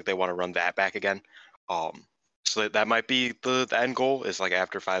 so I don't think they want to run that back again. So that might be the end goal, is like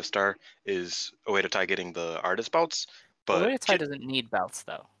after 5-star is Oedo Tai getting the artist belts. But Oedo Tai doesn't need belts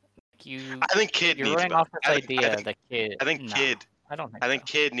though. I think Kid You're needs running belts. off this idea that Kid. I think no, Kid. I don't think. I think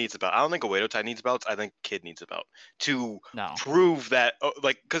so. Kid needs a belt. I don't think Oedo Tai needs belts. I think Kid needs a belt to No. prove that,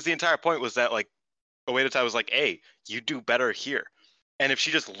 because the entire point was that like Oedo Tai was like, "Hey, you do better here," and if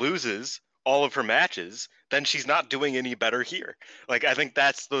she just loses all of her matches, then she's not doing any better here. Like, I think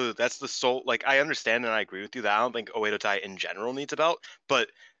that's the sole. Like, I understand and I agree with you that I don't think Oedo Tai in general needs a belt, but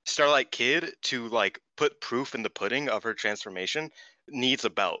Starlight Kid, to like put proof in the pudding of her transformation, needs a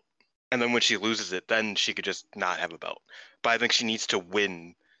belt. And then when she loses it, then she could just not have a belt. But I think she needs to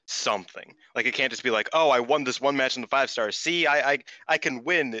win something. Like, it can't just be like, "Oh, I won this one match in the 5-stars. See, I can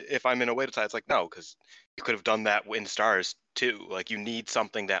win if I'm in a Oedo Tai." It's like, no, because you could have done that in stars too. Like, you need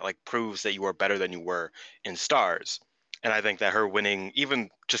something that like proves that you are better than you were in stars. And I think that her winning even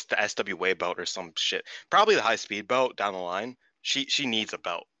just the SWA belt or some shit, probably the high speed belt down the line, she needs a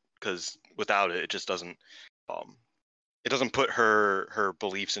belt, because without it, it just doesn't it doesn't put her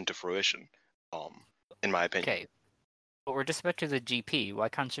beliefs into fruition, in my opinion. Okay, but we're just about to the GP. Why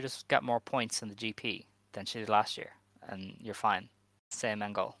can't she just get more points in the GP than she did last year, and you're fine? Same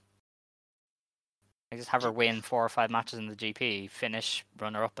end goal. Like, just have her win 4 or 5 matches in the GP, finish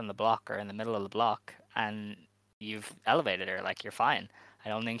runner up in the block or in the middle of the block, and you've elevated her. Like, you're fine. I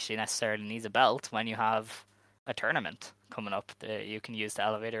don't think she necessarily needs a belt when you have a tournament coming up that you can use to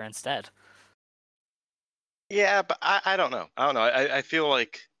elevate her instead. Yeah, but I don't know. I feel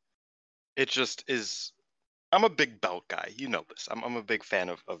like it just is. I'm a big belt guy. You know this. I'm a big fan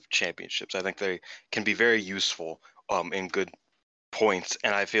of championships. I think they can be very useful in good points.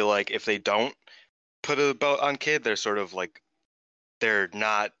 And I feel like if they don't put a belt on Kid, they're sort of like they're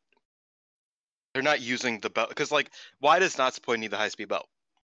not using the belt, because like, why does Natsupoi need the high speed belt?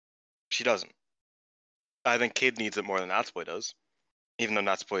 She doesn't. I think Kid needs it more than Natsupoi does, even though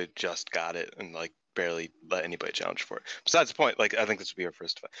Natsupoi just got it and like barely let anybody challenge for it. Besides the point, like, I think this would be her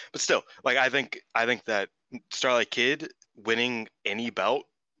first fight. But still, like, I think that Starlight Kid winning any belt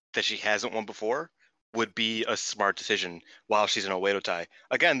that she hasn't won before would be a smart decision while she's in Oedo Tai.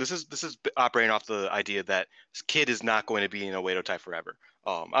 Again, this is operating off the idea that Kid is not going to be in Oedo Tai forever.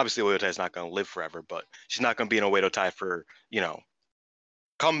 Obviously Oedo Tai is not going to live forever, but she's not going to be in Oedo Tai for,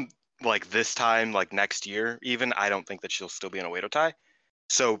 come like this time, like next year even. I don't think that she'll still be in Oedo Tai.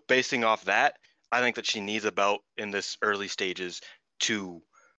 So basing off that, I think that she needs a belt in this early stages to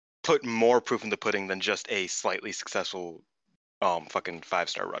put more proof in the pudding than just a slightly successful fucking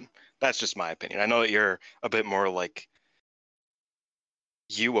 5-star run. That's just my opinion. I know that you're a bit more like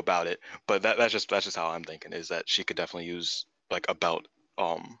you about it, but that's just how I'm thinking, is that she could definitely use like a belt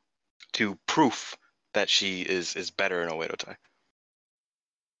to proof that she is better in Oedo Tai.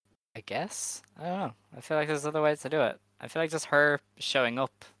 I guess. I don't know. I feel like there's other ways to do it. I feel like just her showing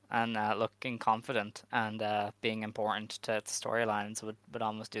up and looking confident and being important to the storylines would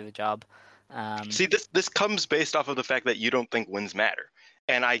almost do the job. See, this comes based off of the fact that you don't think wins matter,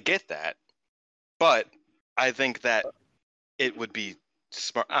 and I get that, but I think that it would be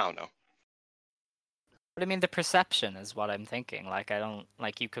smart. I don't know. But I mean, the perception is what I'm thinking. Like, I don't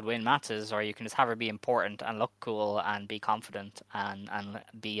like, you could win matches, or you can just have her be important and look cool and be confident and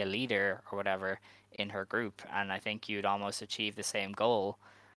be a leader or whatever in her group. And I think you'd almost achieve the same goal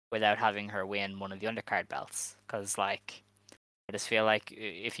without having her win one of the undercard belts. Because, like, I just feel like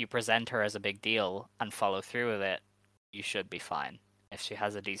if you present her as a big deal and follow through with it, you should be fine if she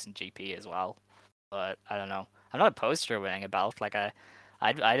has a decent GP as well. But I don't know. I'm not opposed to her winning a belt. Like,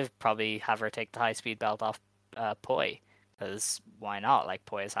 I'd probably have her take the high speed belt off Poi, because why not? Like,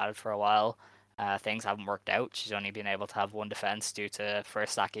 Poi has had it for a while. things haven't worked out. She's only been able to have one defense due to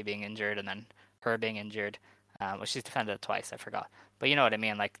first Saki being injured and then her being injured. Well, she's defended it twice, I forgot. But you know what I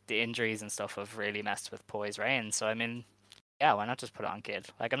mean, like the injuries and stuff have really messed with Poi's reign. So I mean, yeah, why not just put it on Kid?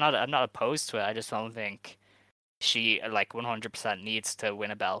 Like I'm not opposed to it. I just don't think she like 100% needs to win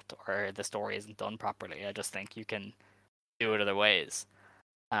a belt or the story isn't done properly. I just think you can do it other ways,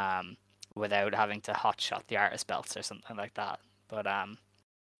 without having to hotshot the artist belts or something like that. But I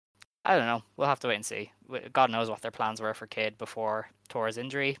don't know. We'll have to wait and see. God knows what their plans were for Cade before Tor's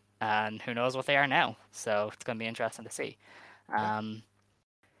injury, and who knows what they are now. So it's going to be interesting to see.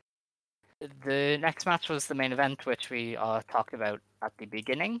 The next match was the main event, which we talked about at the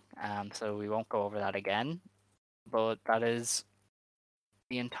beginning. So we won't go over that again. But that is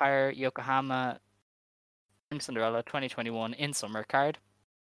the entire Yokohama Cinderella 2021 in summer card.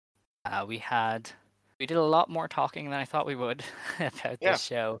 We did a lot more talking than I thought we would about this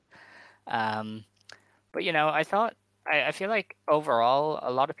show. But you know, I feel like overall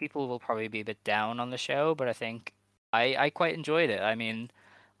a lot of people will probably be a bit down on the show, but I think I quite enjoyed it. I mean,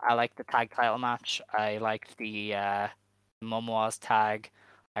 I liked the tag title match. I liked the Momoa's tag.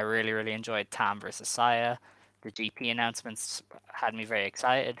 I really, really enjoyed Tam versus Saya. The GP announcements had me very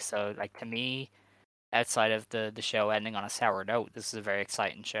excited. So, like, to me, outside of the show ending on a sour note, this is a very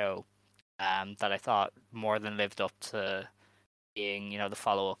exciting show that I thought more than lived up to being, you know, the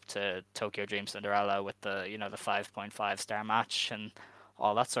follow-up to Tokyo Dream Cinderella with the, you know, the 5.5 star match and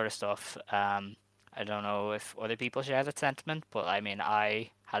all that sort of stuff. I don't know if other people share that sentiment, but I mean,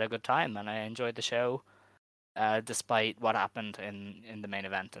 I had a good time and I enjoyed the show, despite what happened in the main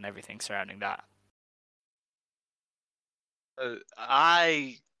event and everything surrounding that.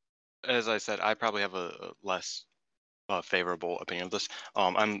 As I said, I probably have a less favorable opinion of this.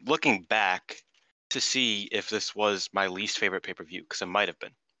 I'm looking back to see if this was my least favorite pay-per-view, because it might have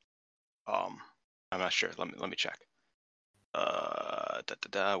been. I'm not sure. Let me check.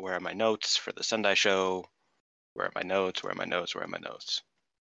 Where are my notes for the Sendai show? Where are my notes?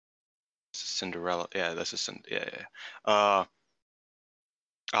 This is Cinderella. Yeah, this is yeah. Oh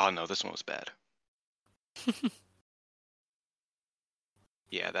no, this one was bad.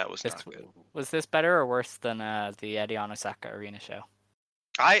 Yeah, that was not good. Was this better or worse than the Eddie Osaka Arena show?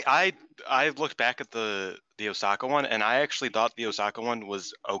 I looked back at the Osaka one, and I actually thought the Osaka one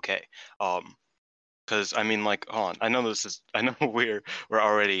was okay. Because I mean, like, hold on, I know we're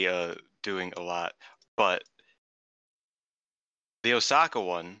already doing a lot, but the Osaka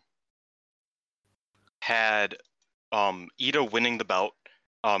one had Ito winning the belt.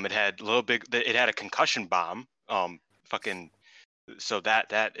 It had a concussion bomb. So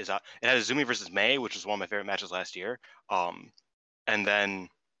that is it had Azumi versus May, which was one of my favorite matches last year. And then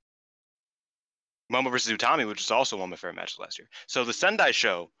Momo versus Utami, which is also one of my favorite matches last year. So the Sendai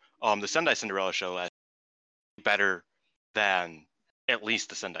show, the Sendai Cinderella show last year, better than at least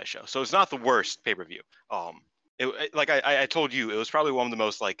the Sendai show. So it's not the worst pay-per-view. Like I told you, it was probably one of the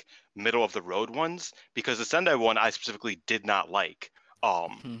most like middle of the road ones, because the Sendai one I specifically did not like.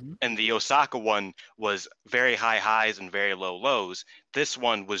 And the Osaka one was very high highs and very low lows. This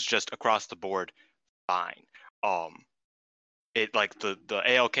one was just across the board fine. It like the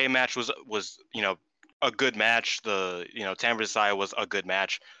ALK match was you know a good match. The Tam vs. Saya was a good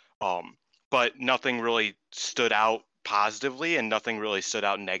match. But nothing really stood out positively and nothing really stood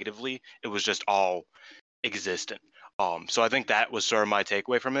out negatively. It was just all existent. So I think that was sort of my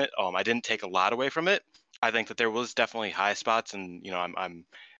takeaway from it. I didn't take a lot away from it. I think that there was definitely high spots, and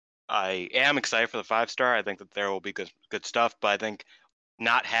I am excited for the 5-star. I think that there will be good stuff, but I think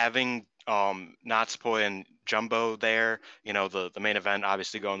not having Natsupoi and Jumbo there, the main event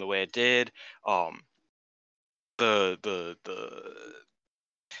obviously going the way it did, the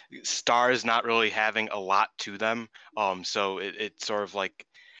stars not really having a lot to them, so it's sort of like,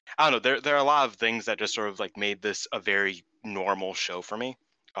 I don't know, there are a lot of things that just sort of like made this a very normal show for me.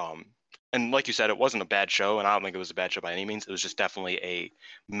 And like you said, it wasn't a bad show, and I don't think it was a bad show by any means. It was just definitely a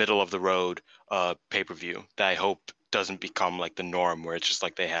middle-of-the-road pay-per-view that I hope doesn't become like the norm, where it's just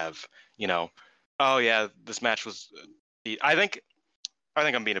like they have, oh yeah, this match was. I think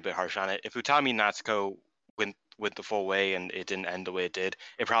I'm being a bit harsh on it. If Utami Natsuko went the full way and it didn't end the way it did,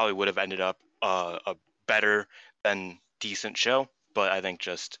 it probably would have ended up a better than decent show. But I think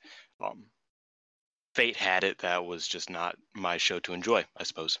just fate had it that was just not my show to enjoy, I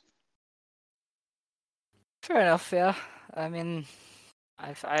suppose. Fair enough, yeah. I mean,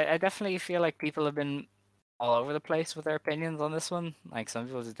 I definitely feel like people have been all over the place with their opinions on this one. Like, some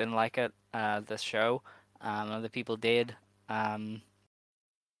people just didn't like it, this show. Other people did. To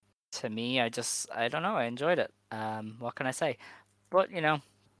me, I don't know, I enjoyed it. What can I say? But,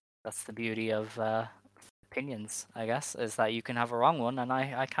 That's the beauty of opinions, I guess, is that you can have a wrong one, and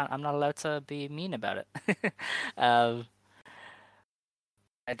I can't. I'm not allowed to be mean about it.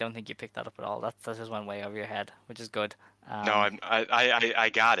 I don't think you picked that up at all. That just went way over your head, which is good. No, I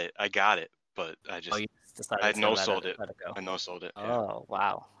got it. I got it, but I just you decided I to no-sold it. let it go. I no-sold it. Yeah. Oh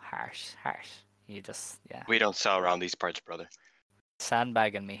wow, harsh. You just We don't sell around these parts, brother.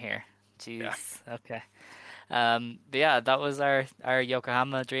 sandbagging me here. Jeez. Yeah. Okay. But yeah, that was our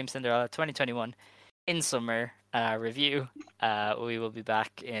Yokohama Dream Cinderella 2021 in summer review. We will be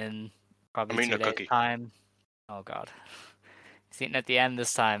back in probably 2 days' time. Oh god. It's eating at the end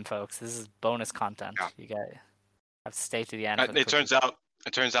this time, folks. This is bonus content. Yeah. You have to stay to the end. It turns out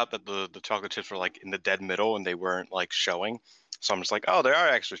that the chocolate chips were like in the dead middle and they weren't like showing. So I'm just like, oh, there are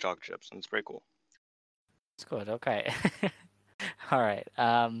extra chocolate chips, and it's pretty cool. It's good. Okay. All right.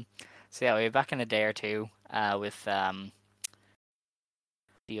 So yeah, we'll be back in a day or two with the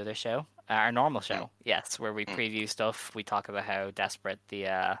other show, our normal show. Yes, where we preview stuff. We talk about how desperate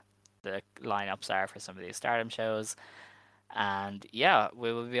the lineups are for some of these Stardom shows. And yeah,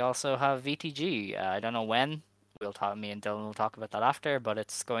 we will also have VTG. I don't know when. Me and Dylan will talk about that after, but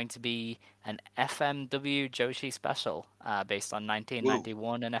it's going to be an FMW Joshi special based on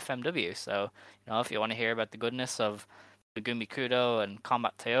 1991 and FMW. So, if you want to hear about the goodness of Megumi Kudo and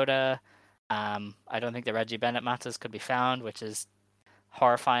Combat Toyota, I don't think the Reggie Bennett matches could be found, which is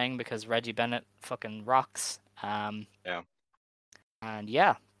horrifying because Reggie Bennett fucking rocks. Yeah. And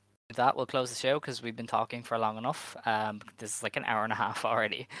yeah, that will close the show because we've been talking for long enough. This is like an hour and a half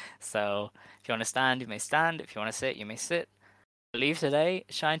already. So if you want to stand, you may stand. If you want to sit, you may sit. Believe today,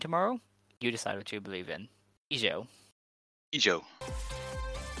 shine tomorrow. You decide what you believe in. Ijo.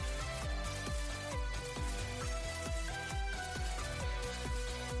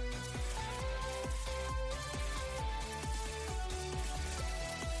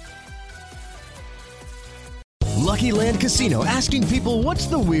 Lucky Land Casino, asking people, what's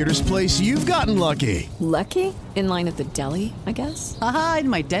the weirdest place you've gotten lucky? Lucky? In line at the deli, I guess? Aha, in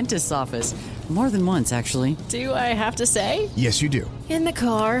my dentist's office. More than once, actually. Do I have to say? Yes, you do. In the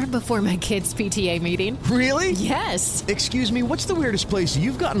car before my kids' PTA meeting. Really? Yes. Excuse me, what's the weirdest place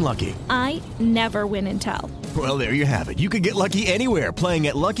you've gotten lucky? I never win and tell. Well, there you have it. You can get lucky anywhere, playing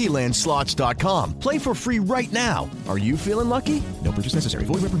at LuckyLandSlots.com. Play for free right now. Are you feeling lucky? No purchase necessary.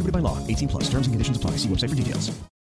 Void where prohibited by law. 18+. Terms and conditions apply. See website for details.